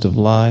the midst of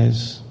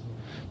lies,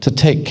 to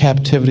take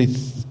captivity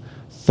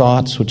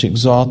thoughts which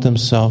exalt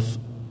themselves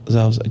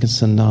against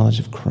the knowledge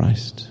of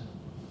Christ.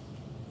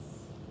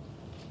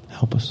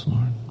 Help us,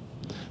 Lord.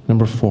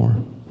 Number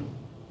 4,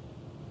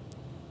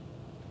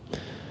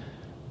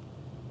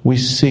 we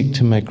seek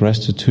to make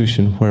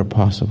restitution where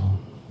possible.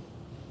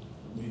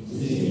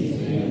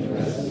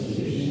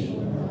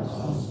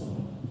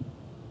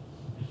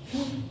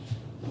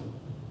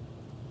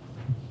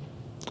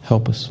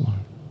 Help us, Lord.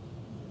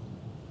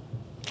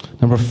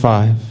 Number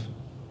 5,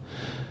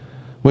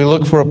 we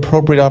look for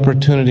appropriate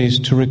opportunities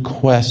to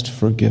request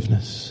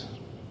forgiveness.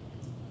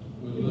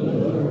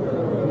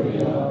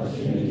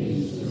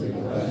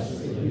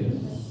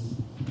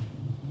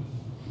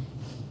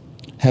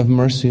 Have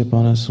mercy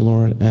upon us,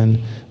 Lord,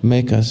 and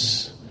make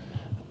us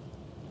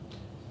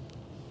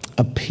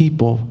a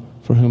people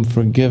for whom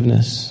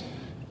forgiveness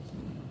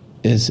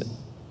is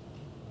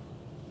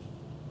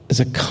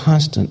a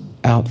constant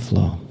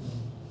outflow.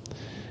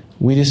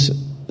 We just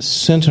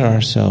center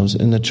ourselves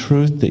in the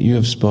truth that you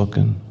have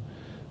spoken.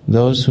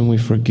 Those whom we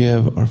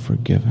forgive are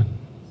forgiven.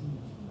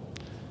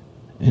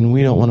 And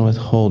we don't want to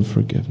withhold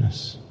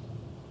forgiveness.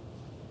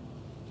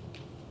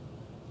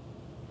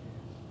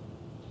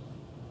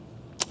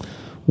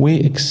 We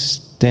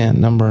extend,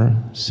 number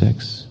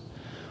 6,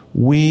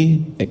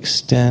 we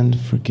extend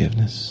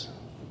forgiveness.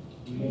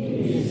 We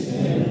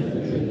extend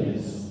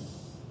forgiveness.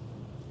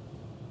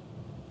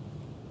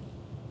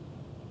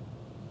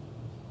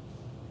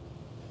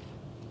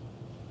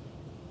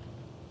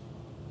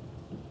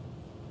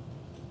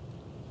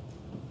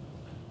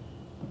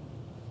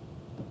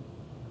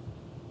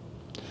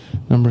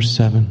 Number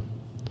 7,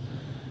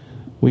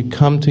 we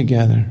come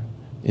together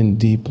in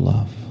deep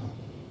love.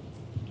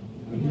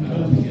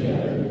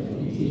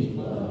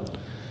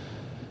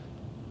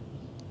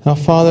 Now,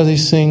 Father,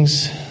 these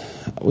things,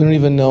 we don't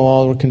even know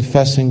all we're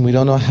confessing. We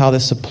don't know how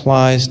this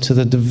applies to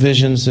the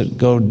divisions that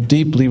go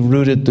deeply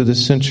rooted through the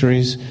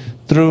centuries,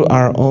 through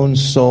our own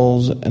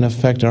souls, and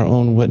affect our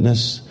own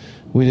witness.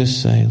 We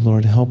just say,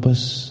 Lord, help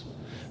us,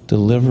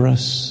 deliver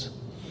us,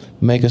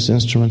 make us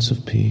instruments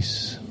of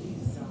peace.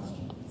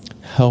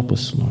 Help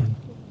us, Lord.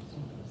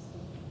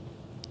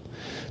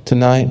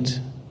 Tonight,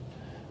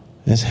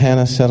 as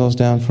Hannah settles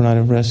down for a night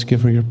of rest,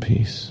 give her your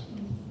peace.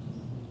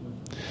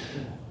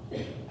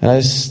 And I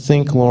just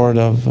think, Lord,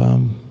 of our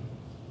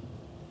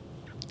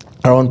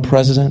own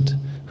president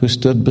who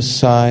stood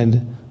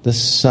beside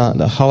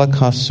the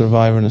Holocaust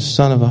survivor and the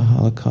son of a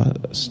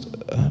Holocaust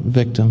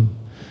victim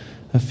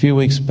a few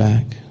weeks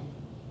back.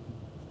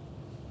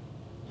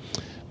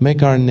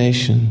 Make our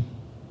nation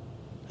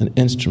an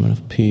instrument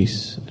of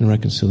peace and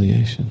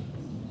reconciliation.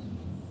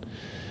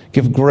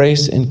 Give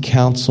grace and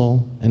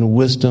counsel and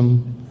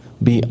wisdom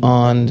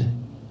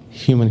beyond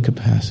human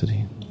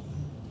capacity.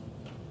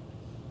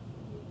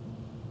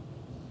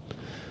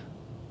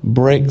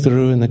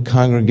 Breakthrough in the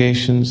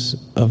congregations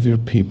of your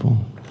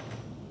people.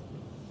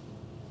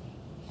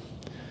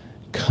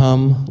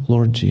 Come,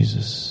 Lord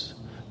Jesus.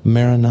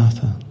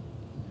 Maranatha.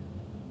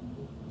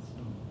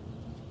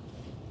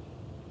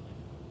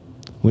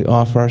 We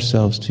offer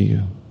ourselves to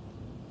you.